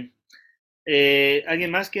 Muy bien. ¿Alguien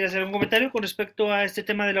más quiere hacer un comentario con respecto a este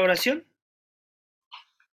tema de la oración?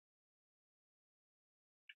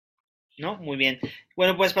 ¿No? Muy bien.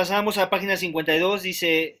 Bueno, pues pasamos a página 52.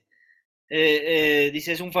 Dice,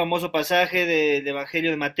 es un famoso pasaje del Evangelio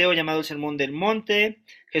de Mateo llamado el Sermón del Monte.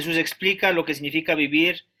 Jesús explica lo que significa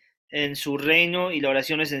vivir en su reino y la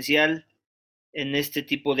oración esencial en este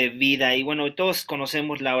tipo de vida. Y bueno, todos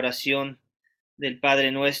conocemos la oración del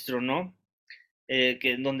Padre Nuestro, ¿no?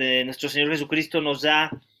 Donde nuestro Señor Jesucristo nos da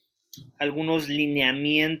algunos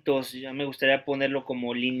lineamientos, ya me gustaría ponerlo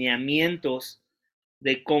como lineamientos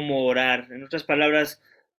de cómo orar. En otras palabras,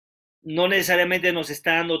 no necesariamente nos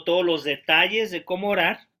está dando todos los detalles de cómo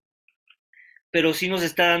orar, pero sí nos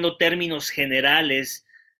está dando términos generales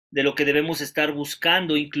de lo que debemos estar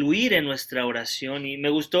buscando incluir en nuestra oración. Y me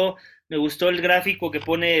gustó el gráfico que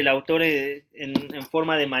pone el autor en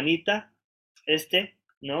forma de manita,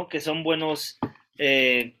 ¿no? Que son buenos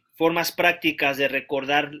formas prácticas de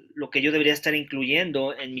recordar lo que yo debería estar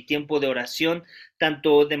incluyendo en mi tiempo de oración,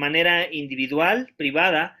 tanto de manera individual,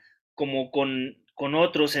 privada, como con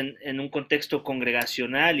otros en un contexto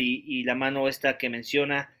congregacional y la mano esta que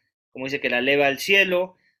menciona como dice, que la eleva al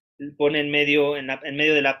cielo, pone en medio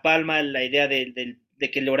de la palma la idea de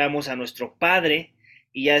que le oramos a nuestro Padre,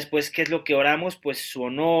 y ya después, ¿qué es lo que oramos? Pues su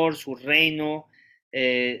honor, su reino,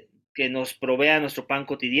 que nos provea nuestro pan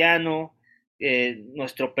cotidiano,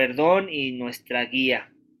 nuestro perdón y nuestra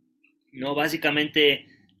guía. ¿No? Básicamente,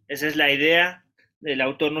 esa es la idea. El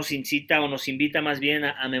autor nos incita o nos invita más bien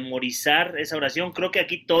a memorizar esa oración. Creo que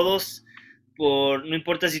aquí todos, no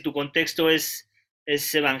importa si tu contexto es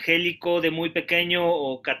evangélico de muy pequeño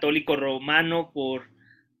o católico romano,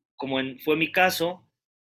 fue mi caso,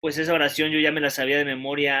 pues esa oración yo ya me la sabía de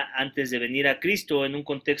memoria antes de venir a Cristo en un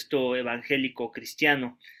contexto evangélico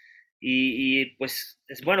cristiano. Pues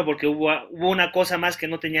es bueno porque hubo una cosa más que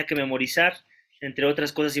no tenía que memorizar, entre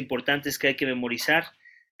otras cosas importantes que hay que memorizar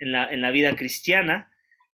en la vida cristiana.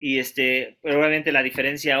 Pero obviamente la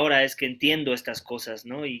diferencia ahora es que entiendo estas cosas,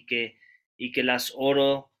 ¿no? Y que las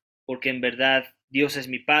oro porque en verdad Dios es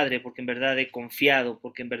mi Padre, porque en verdad he confiado,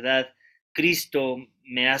 porque en verdad Cristo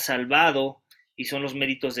me ha salvado y son los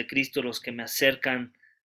méritos de Cristo los que me acercan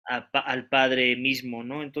al Padre mismo,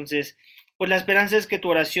 ¿no? Entonces, pues la esperanza es que tu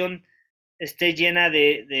oración esté llena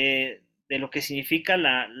de lo que significa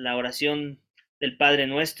la oración del Padre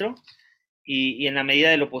Nuestro y en la medida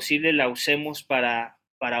de lo posible la usemos para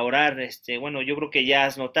orar. Bueno, yo creo que ya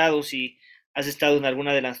has notado si has estado en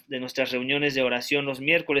alguna de nuestras reuniones de oración los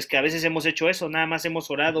miércoles, que a veces hemos hecho eso, nada más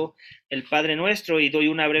hemos orado el Padre Nuestro y doy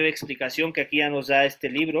una breve explicación que aquí ya nos da este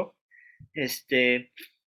libro. Este,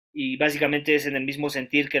 y básicamente es en el mismo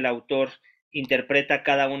sentir que el autor interpreta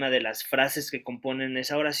cada una de las frases que componen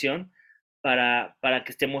esa oración para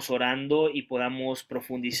que estemos orando y podamos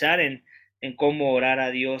profundizar en cómo orar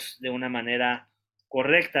a Dios de una manera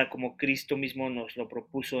correcta, como Cristo mismo nos lo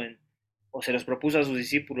propuso o se los propuso a sus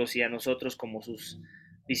discípulos y a nosotros como sus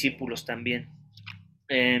discípulos también.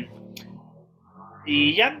 Eh,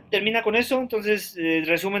 y ya, termina con eso. Entonces,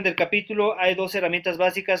 resumen del capítulo, hay dos herramientas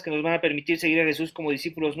básicas que nos van a permitir seguir a Jesús como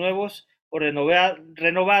discípulos nuevos o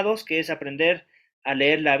renovados, que es aprender a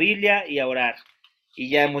leer la Biblia y a orar. Y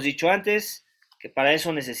ya hemos dicho antes que para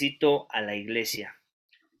eso necesito a la iglesia.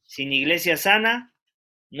 Sin iglesia sana,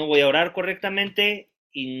 no voy a orar correctamente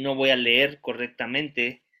y no voy a leer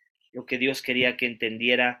correctamente lo que Dios quería que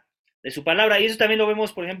entendiera de su palabra. Y eso también lo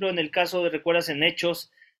vemos, por ejemplo, en el caso de, recuerdas, en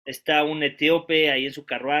Hechos, está un etíope ahí en su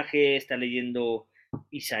carruaje, está leyendo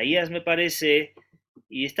Isaías, me parece,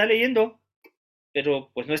 y está leyendo, pero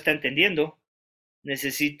pues no está entendiendo.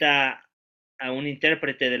 Necesita a un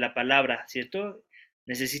intérprete de la palabra, ¿cierto?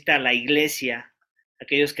 Necesita a la iglesia,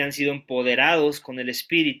 aquellos que han sido empoderados con el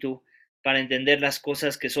Espíritu para entender las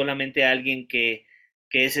cosas que solamente alguien que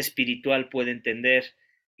es espiritual puede entender.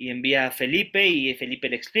 Y envía a Felipe y Felipe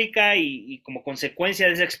le explica y como consecuencia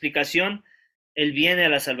de esa explicación, él viene a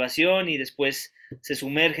la salvación y después se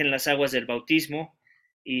sumerge en las aguas del bautismo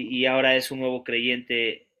y ahora es un nuevo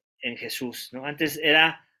creyente en Jesús, ¿no? Antes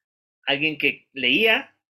era alguien que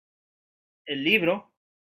leía el libro,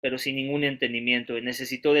 pero sin ningún entendimiento, y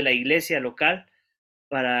necesitó de la iglesia local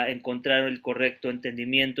para encontrar el correcto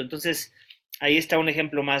entendimiento. Entonces, ahí está un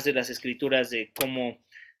ejemplo más de las escrituras de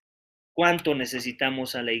cuánto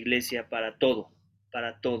necesitamos a la iglesia para todo,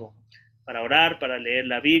 para orar, para leer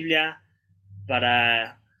la Biblia,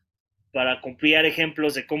 para, para copiar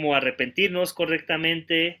ejemplos de cómo arrepentirnos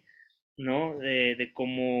correctamente, ¿no? De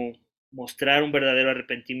cómo mostrar un verdadero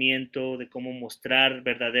arrepentimiento, de cómo mostrar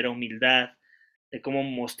verdadera humildad, de cómo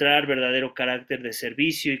mostrar verdadero carácter de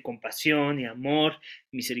servicio y compasión y amor,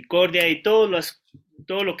 misericordia y todo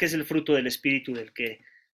lo que es el fruto del Espíritu del que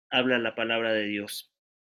habla la palabra de Dios.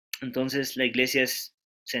 Entonces la iglesia es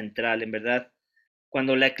central, en verdad.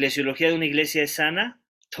 Cuando la eclesiología de una iglesia es sana,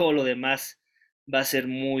 todo lo demás va a ser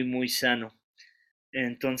muy, muy sano.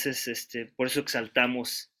 Entonces, por eso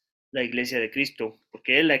exaltamos la iglesia de Cristo,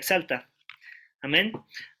 porque Él la exalta. Amén.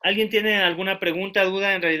 ¿Alguien tiene alguna pregunta,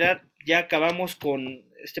 duda? En realidad ya acabamos con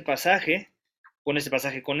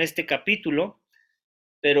con este capítulo,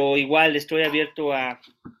 pero igual estoy abierto a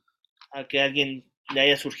que a alguien le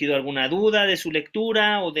haya surgido alguna duda de su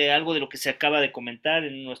lectura o de algo de lo que se acaba de comentar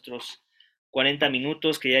en nuestros 40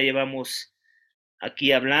 minutos que ya llevamos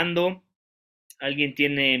aquí hablando. ¿Alguien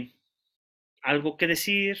tiene algo que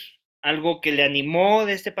decir? ¿Algo que le animó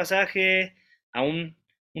de este pasaje? ¿A un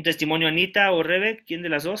testimonio, Anita o Rebe? ¿Quién de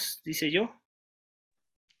las dos? Dice yo.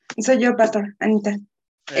 Soy yo, pastor, Anita.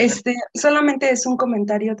 Adelante. Solamente es un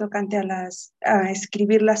comentario tocante a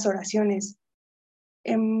escribir las oraciones.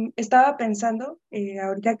 Estaba pensando,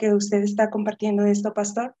 ahorita que usted está compartiendo esto,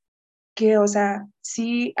 pastor, que, o sea,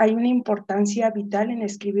 sí hay una importancia vital en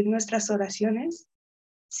escribir nuestras oraciones.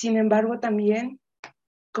 Sin embargo, también,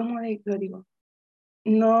 ¿cómo lo digo?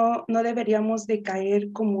 No deberíamos de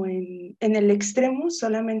caer como en el extremo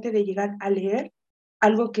solamente de llegar a leer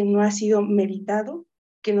algo que no ha sido meditado,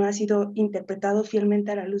 que no ha sido interpretado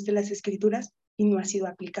fielmente a la luz de las escrituras y no ha sido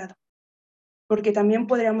aplicado. Porque también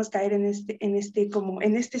podríamos caer en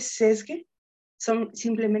este sesgue,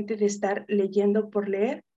 simplemente de estar leyendo por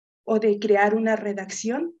leer o de crear una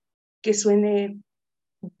redacción que suene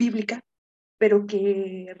bíblica, pero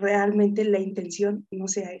que realmente la intención no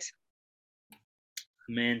sea esa.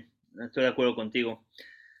 Amén. Estoy de acuerdo contigo.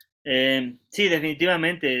 Sí,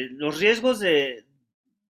 definitivamente. Los riesgos de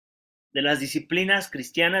las disciplinas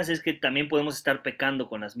cristianas es que también podemos estar pecando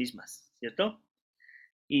con las mismas, ¿cierto?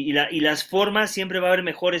 Y las formas, siempre va a haber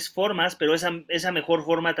mejores formas, pero esa mejor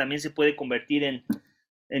forma también se puede convertir en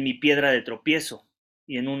mi piedra de tropiezo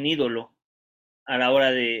y en un ídolo. a la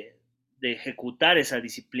hora de ejecutar esa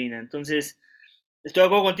disciplina. Entonces, estoy de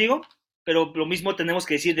acuerdo contigo, pero lo mismo tenemos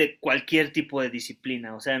que decir de cualquier tipo de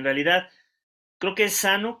disciplina. O sea, en realidad, creo que es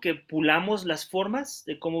sano que pulamos las formas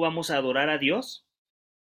de cómo vamos a adorar a Dios.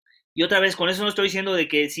 Y otra vez, con eso no estoy diciendo de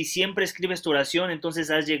que si siempre escribes tu oración, entonces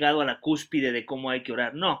has llegado a la cúspide de cómo hay que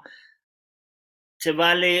orar. No, se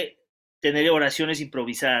vale tener oraciones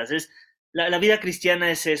improvisadas. La vida cristiana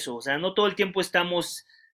es eso, o sea, no todo el tiempo estamos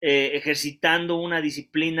ejercitando una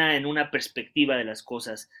disciplina en una perspectiva de las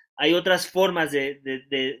cosas. Hay otras formas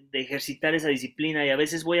de ejercitar esa disciplina y a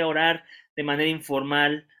veces voy a orar de manera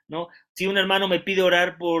informal, ¿no? Si un hermano me pide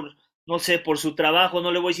orar por, no sé, por su trabajo,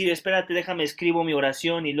 no le voy a decir, espérate, déjame, escribo mi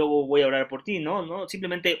oración y luego voy a orar por ti, ¿no? No,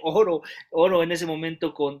 simplemente oro en ese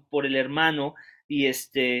momento por el hermano y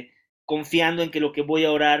confiando en que lo que voy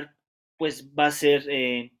a orar pues va a ser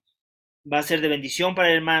de bendición para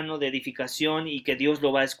el hermano, de edificación y que Dios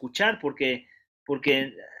lo va a escuchar porque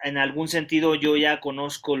en algún sentido yo ya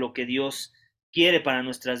conozco lo que Dios quiere para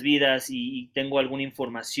nuestras vidas y tengo alguna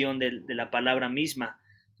información de la palabra misma.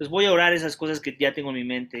 Entonces voy a orar esas cosas que ya tengo en mi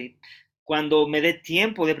mente. Cuando me dé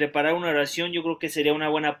tiempo de preparar una oración, yo creo que sería una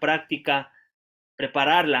buena práctica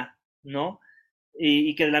prepararla, ¿no?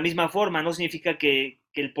 Y que de la misma forma no significa que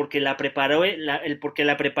el porque la preparé, el porque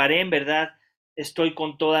la preparé en verdad estoy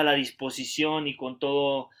con toda la disposición y con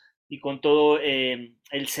todo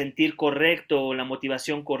el sentir correcto o la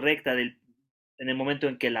motivación correcta en el momento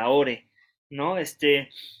en que la ore, ¿no?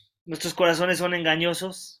 Nuestros corazones son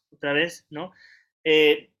engañosos, otra vez, ¿no?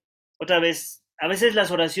 Eh, Otra vez, a veces las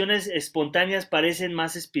oraciones espontáneas parecen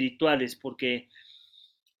más espirituales porque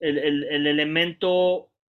el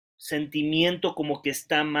elemento sentimiento como que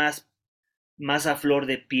está más a flor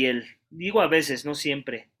de piel. Digo a veces, no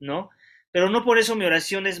siempre, ¿no? Pero no por eso mi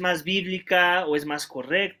oración es más bíblica o es más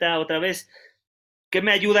correcta. Otra vez, ¿qué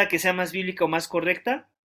me ayuda a que sea más bíblica o más correcta?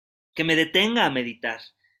 Que me detenga a meditar,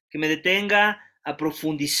 que me detenga a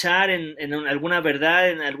profundizar en alguna verdad,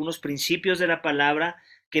 en algunos principios de la palabra,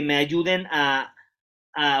 que me ayuden a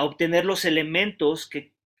obtener los elementos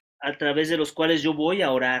a través de los cuales yo voy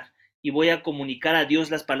a orar y voy a comunicar a Dios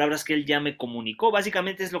las palabras que Él ya me comunicó.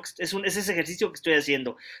 Básicamente es, lo que, es ese ejercicio que estoy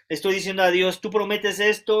haciendo. Estoy diciendo a Dios, tú prometes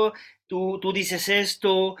esto, tú dices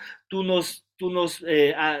esto, tú nos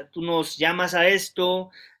llamas a esto,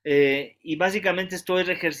 y básicamente estoy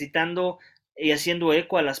ejercitando y haciendo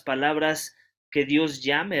eco a las palabras que Dios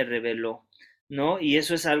ya me reveló, ¿no? Y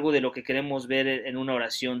eso es algo de lo que queremos ver en una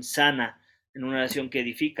oración sana, en una oración que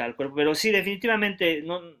edifica al cuerpo. Pero sí, definitivamente,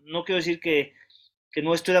 no quiero decir que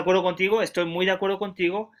no estoy de acuerdo contigo, estoy muy de acuerdo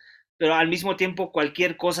contigo, pero al mismo tiempo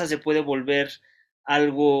cualquier cosa se puede volver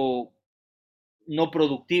algo no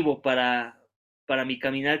productivo para mi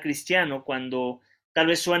caminar cristiano cuando tal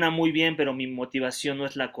vez suena muy bien, pero mi motivación no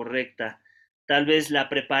es la correcta. Tal vez la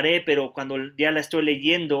preparé, pero cuando ya la estoy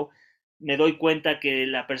leyendo, me doy cuenta que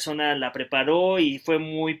la persona la preparó y fue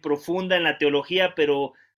muy profunda en la teología,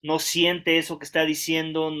 pero no siente eso que está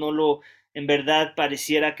diciendo, en verdad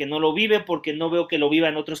pareciera que no lo vive porque no veo que lo viva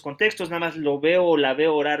en otros contextos, nada más lo veo o la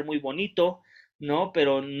veo orar muy bonito, ¿no?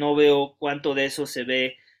 Pero no veo cuánto de eso se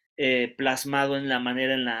ve plasmado en la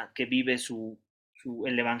manera en la que vive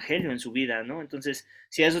el Evangelio en su vida, ¿no? Entonces,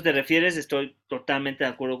 si a eso te refieres, estoy totalmente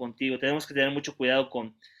de acuerdo contigo. Tenemos que tener mucho cuidado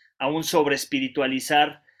con aún sobre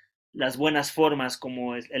espiritualizar las buenas formas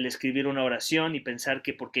como el escribir una oración y pensar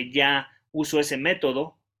que porque ya uso ese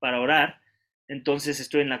método para orar, entonces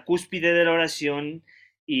estoy en la cúspide de la oración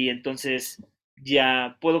y entonces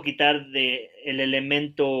ya puedo quitar el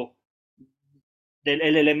elemento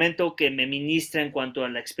el elemento que me ministra en cuanto a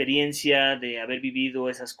la experiencia de haber vivido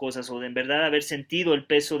esas cosas o de en verdad haber sentido el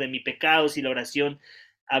peso de mi pecado, si la oración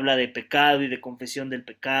habla de pecado y de confesión del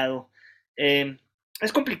pecado. Eh,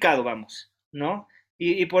 es complicado, vamos, ¿no?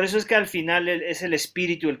 Y por eso es que al final es el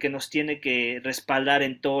espíritu el que nos tiene que respaldar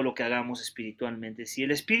en todo lo que hagamos espiritualmente. Si el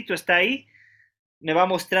espíritu está ahí, me va a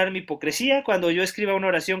mostrar mi hipocresía cuando yo escriba una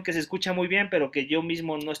oración que se escucha muy bien, pero que yo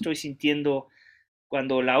mismo no estoy sintiendo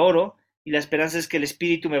cuando la oro, y la esperanza es que el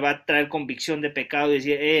Espíritu me va a traer convicción de pecado y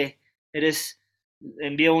decir, eres,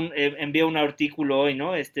 envía un artículo hoy,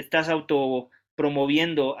 ¿no? Estás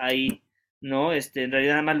autopromoviendo ahí, ¿no? En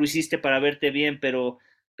realidad nada más lo hiciste para verte bien, pero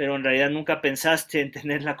en realidad nunca pensaste en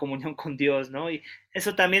tener la comunión con Dios, ¿no? Y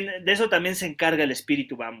eso también, de eso también se encarga el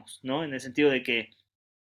Espíritu, vamos, ¿no? En el sentido de que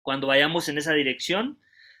cuando vayamos en esa dirección,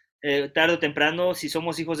 tarde o temprano, si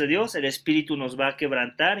somos hijos de Dios, el Espíritu nos va a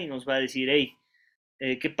quebrantar y nos va a decir, hey,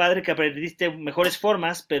 qué padre que aprendiste mejores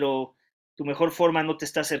formas, pero tu mejor forma no te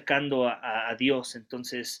está acercando a Dios.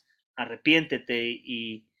 Entonces, arrepiéntete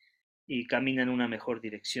y camina en una mejor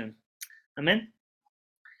dirección. Amén.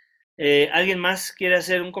 ¿Alguien más quiere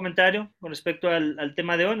hacer un comentario con respecto al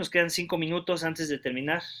tema de hoy? Nos quedan 5 minutos antes de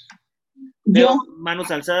terminar. Veo Yo,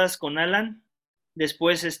 manos alzadas con Alan,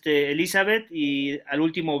 después Elizabeth y al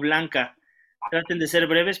último Blanca. Traten de ser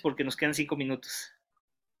breves porque nos quedan 5 minutos.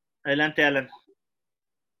 Adelante, Alan.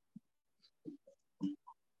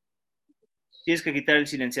 Tienes que quitar el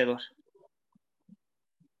silenciador.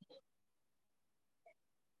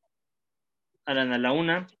 Alan a la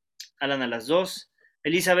 1, Alan a las 2.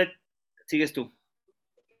 Elizabeth, sigues tú.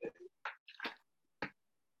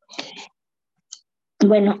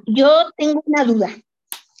 bueno, yo tengo una duda.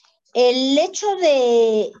 El hecho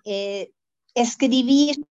de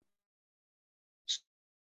escribir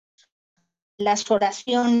las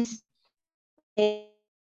oraciones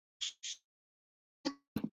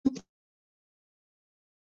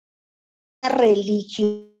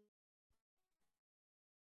religión.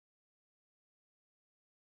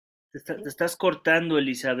 Te estás cortando,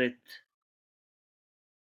 Elizabeth.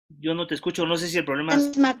 Yo no te escucho, no sé si el problema La es...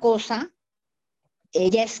 misma cosa,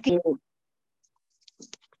 ella escribe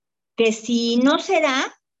que si no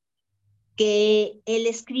será que el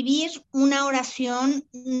escribir una oración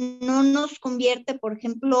no nos convierte, por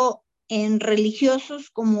ejemplo, en religiosos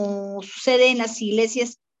como sucede en las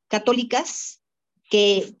iglesias católicas,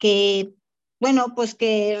 que bueno, pues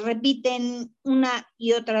que repiten una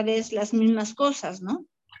y otra vez las mismas cosas, ¿no?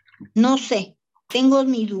 No sé, tengo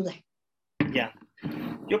mi duda. Ya.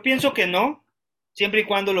 Yo pienso que no, siempre y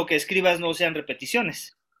cuando lo que escribas no sean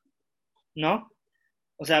repeticiones, ¿no?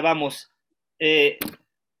 O sea, vamos, es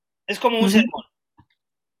como un sermón.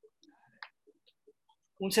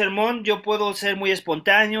 Un sermón yo puedo ser muy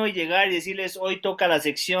espontáneo y llegar y decirles, hoy toca la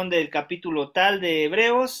sección del capítulo tal de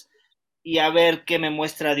Hebreos y a ver qué me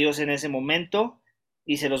muestra Dios en ese momento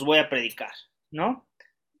y se los voy a predicar, ¿no?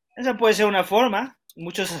 Esa puede ser una forma,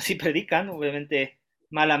 muchos así predican, obviamente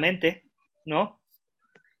malamente, ¿no?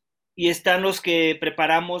 Y están los que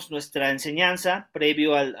preparamos nuestra enseñanza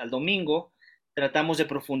previo al domingo, tratamos de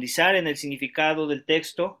profundizar en el significado del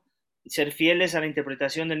texto y ser fieles a la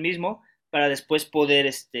interpretación del mismo para después poder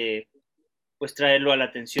pues traerlo a la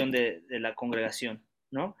atención de la congregación,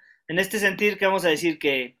 ¿no? En este sentido, ¿qué vamos a decir?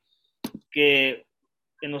 Que, que,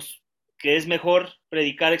 nos, que es mejor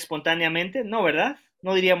predicar espontáneamente, no, ¿verdad?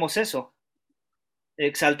 No diríamos eso.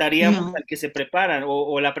 Exaltaríamos No. al que se prepara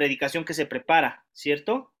o la predicación que se prepara,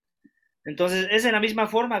 ¿cierto? Entonces, es de la misma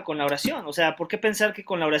forma con la oración. O sea, ¿por qué pensar que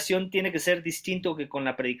con la oración tiene que ser distinto que con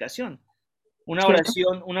la predicación?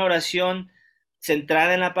 ¿Cierto? Una oración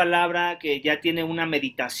centrada en la palabra, que ya tiene una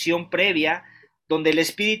meditación previa, donde el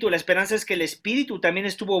espíritu, la esperanza es que el espíritu también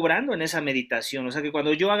estuvo obrando en esa meditación. O sea, que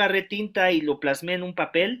cuando yo agarré tinta y lo plasmé en un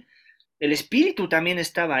papel, el espíritu también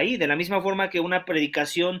estaba ahí. De la misma forma que una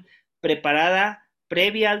predicación preparada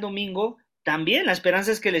previa al domingo, también la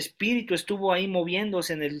esperanza es que el espíritu estuvo ahí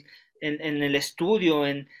moviéndose en el estudio,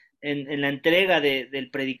 en la entrega del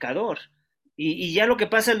predicador. Y ya lo que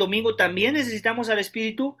pasa el domingo, también necesitamos al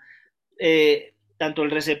espíritu, tanto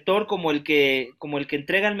el receptor como el que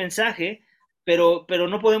entrega el mensaje, pero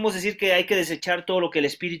no podemos decir que hay que desechar todo lo que el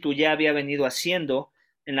espíritu ya había venido haciendo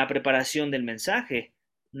en la preparación del mensaje,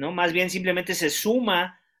 ¿no? Más bien simplemente se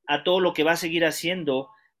suma a todo lo que va a seguir haciendo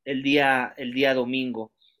el día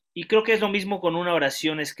domingo. Y creo que es lo mismo con una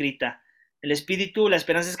oración escrita. El espíritu, la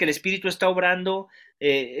esperanza es que el espíritu está obrando,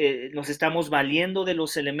 nos estamos valiendo de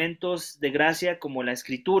los elementos de gracia como la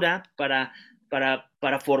escritura para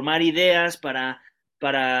formar ideas, para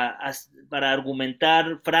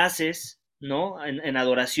argumentar frases, ¿no? En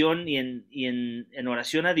adoración en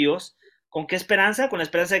oración a Dios. ¿Con qué esperanza? Con la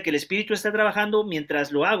esperanza de que el Espíritu está trabajando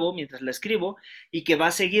mientras lo hago, mientras la escribo, y que va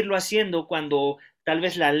a seguirlo haciendo cuando tal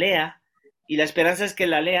vez la lea, y la esperanza es que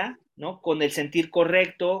la lea, ¿no? Con el sentir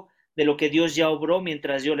correcto de lo que Dios ya obró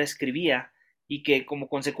mientras yo la escribía, y que como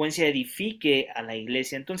consecuencia edifique a la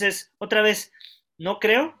iglesia. Entonces, otra vez, no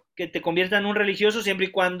creo que te convierta en un religioso siempre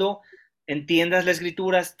y cuando entiendas la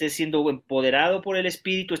escritura, estés siendo empoderado por el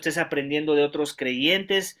Espíritu, estés aprendiendo de otros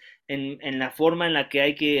creyentes en la forma en la que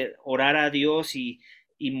hay que orar a Dios y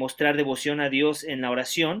mostrar devoción a Dios en la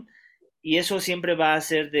oración, y eso siempre va a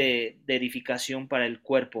ser de edificación para el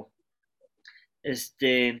cuerpo.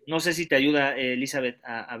 No sé si te ayuda, Elizabeth,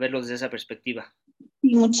 a verlo desde esa perspectiva.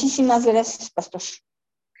 Y muchísimas gracias, pastor.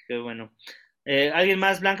 Qué bueno. ¿Alguien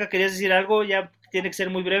más, Blanca? ¿Querías decir algo? Ya tiene que ser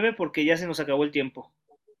muy breve porque ya se nos acabó el tiempo.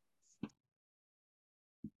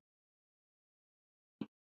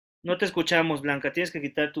 No te escuchamos, Blanca. Tienes que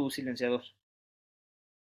quitar tu silenciador.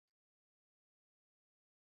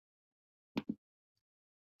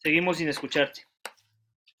 Seguimos sin escucharte.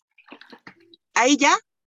 Ahí ya.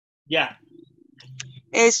 Ya.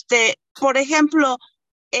 Por ejemplo,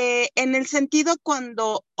 en el sentido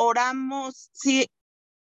cuando oramos, sí,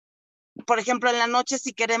 por ejemplo, en la noche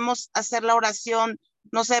si queremos hacer la oración,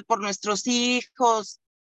 no sé, por nuestros hijos,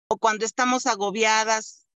 o cuando estamos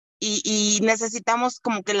agobiadas y necesitamos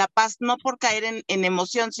como que la paz, no por caer en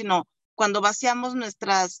emoción, sino cuando vaciamos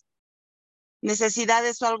nuestras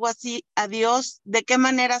necesidades o algo así a Dios, ¿de qué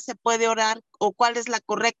manera se puede orar o cuál es la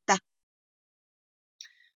correcta?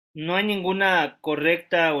 No hay ninguna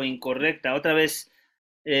correcta o incorrecta. Otra vez,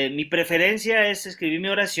 mi preferencia es escribir mi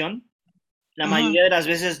oración. La mayoría de las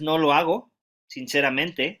veces no lo hago,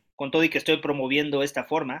 sinceramente, con todo y que estoy promoviendo esta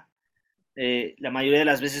forma. La mayoría de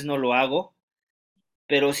las veces no lo hago.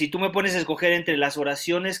 Pero si tú me pones a escoger entre las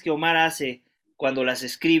oraciones que Omar hace cuando las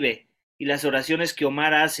escribe y las oraciones que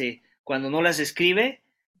Omar hace cuando no las escribe,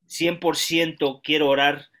 100% quiero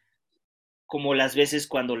orar como las veces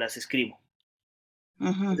cuando las escribo.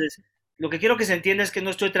 Entonces, lo que quiero que se entienda es que no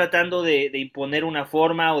estoy tratando de imponer una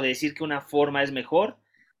forma o de decir que una forma es mejor.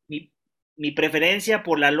 Mi preferencia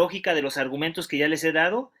por la lógica de los argumentos que ya les he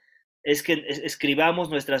dado es que escribamos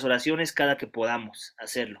nuestras oraciones cada que podamos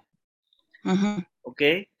hacerlo. ¿Ok?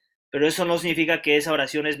 Pero eso no significa que esa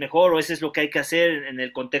oración es mejor o eso es lo que hay que hacer en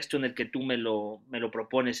el contexto en el que tú me lo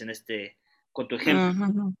propones con tu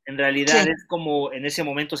ejemplo. En realidad es como en ese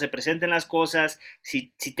momento se presenten las cosas,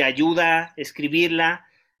 si te ayuda escribirla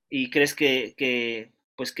y crees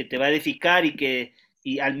pues que te va a edificar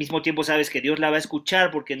y al mismo tiempo sabes que Dios la va a escuchar,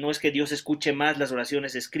 porque no es que Dios escuche más las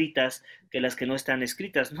oraciones escritas que las que no están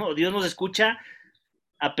escritas, no, Dios nos escucha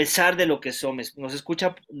a pesar de lo que somos, nos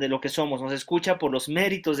escucha de lo que somos, nos escucha por los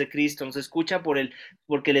méritos de Cristo, nos escucha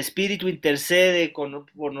porque el Espíritu intercede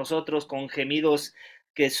por nosotros con gemidos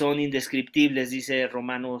que son indescriptibles, dice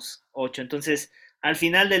Romanos 8. Entonces, al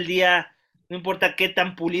final del día, no importa qué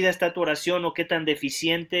tan pulida está tu oración o qué tan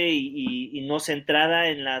deficiente y no centrada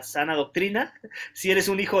en la sana doctrina, si eres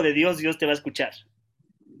un hijo de Dios, Dios te va a escuchar.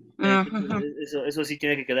 Eso sí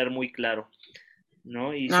tiene que quedar muy claro,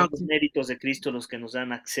 ¿no? Y son los méritos de Cristo los que nos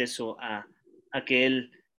dan acceso a que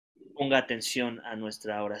Él ponga atención a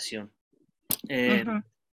nuestra oración.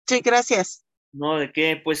 Sí, gracias. No, ¿de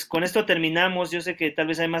qué? Pues con esto terminamos. Yo sé que tal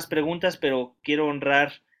vez hay más preguntas, pero quiero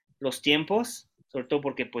honrar los tiempos, sobre todo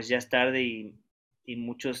porque pues ya es tarde y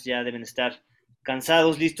muchos ya deben estar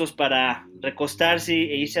cansados, listos para recostarse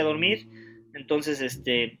e irse a dormir. Entonces,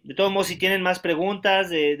 de todos modos, si tienen más preguntas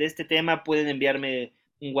de este tema, pueden enviarme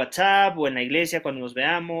un WhatsApp o en la iglesia cuando nos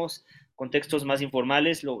veamos, contextos más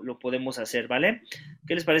informales, lo podemos hacer, ¿vale?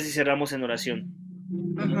 ¿Qué les parece si cerramos en oración?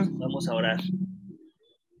 Vamos a orar.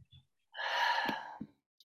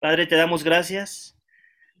 Padre, te damos gracias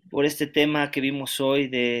por este tema que vimos hoy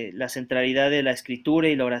de la centralidad de la escritura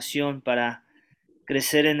y la oración para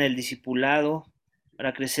crecer en el discipulado,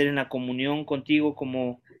 para crecer en la comunión contigo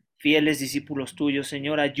como fieles discípulos tuyos.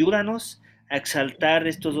 Señor, ayúdanos a exaltar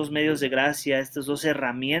estos dos medios de gracia, estas dos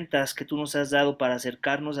herramientas que tú nos has dado para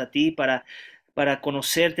acercarnos a ti, para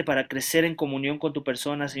conocerte, para crecer en comunión con tu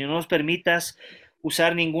persona. Señor, no nos permitas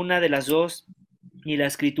usar ninguna de las dos, ni la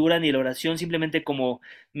escritura ni la oración, simplemente como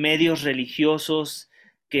medios religiosos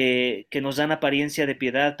que nos dan apariencia de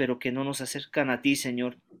piedad, pero que no nos acercan a ti,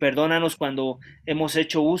 Señor. Perdónanos cuando hemos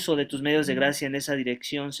hecho uso de tus medios de gracia en esa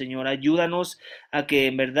dirección, Señor. Ayúdanos a que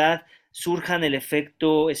en verdad surjan el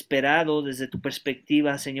efecto esperado desde tu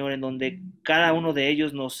perspectiva, Señor, en donde cada uno de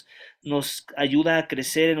ellos nos ayuda a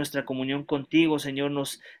crecer en nuestra comunión contigo, Señor,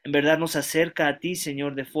 en verdad nos acerca a ti,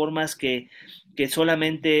 Señor, de formas que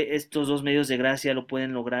solamente estos dos medios de gracia lo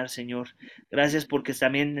pueden lograr, Señor. Gracias porque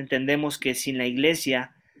también entendemos que sin la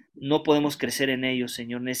iglesia no podemos crecer en ellos,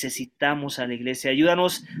 Señor. Necesitamos a la iglesia.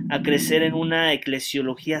 Ayúdanos a crecer en una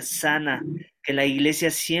eclesiología sana, que la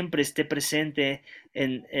iglesia siempre esté presente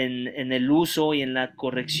en el uso y en la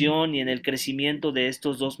corrección y en el crecimiento de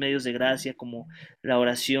estos dos medios de gracia como la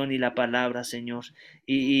oración y la palabra, Señor.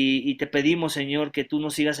 Y te pedimos, Señor, que tú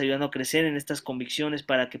nos sigas ayudando a crecer en estas convicciones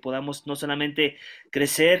para que podamos no solamente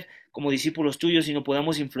crecer como discípulos tuyos, sino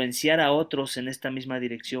podamos influenciar a otros en esta misma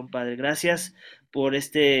dirección, Padre. Gracias por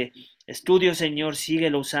este estudio, Señor.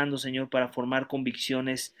 Síguelo usando, Señor, para formar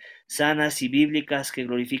convicciones sanas y bíblicas que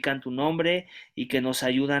glorifican tu nombre y que nos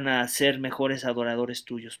ayudan a ser mejores adoradores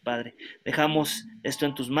tuyos, Padre. Dejamos esto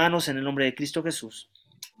en tus manos en el nombre de Cristo Jesús.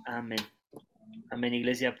 Amén. Amén,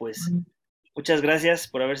 iglesia, pues muchas gracias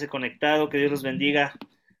por haberse conectado. Que Dios los bendiga.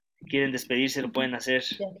 Si quieren despedirse, lo pueden hacer.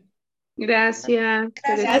 Gracias.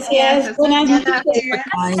 Gracias. Buenas noches.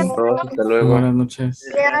 Hasta luego. Buenas noches.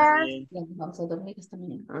 Descansen. Vamos a dormir esta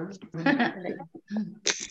mañana.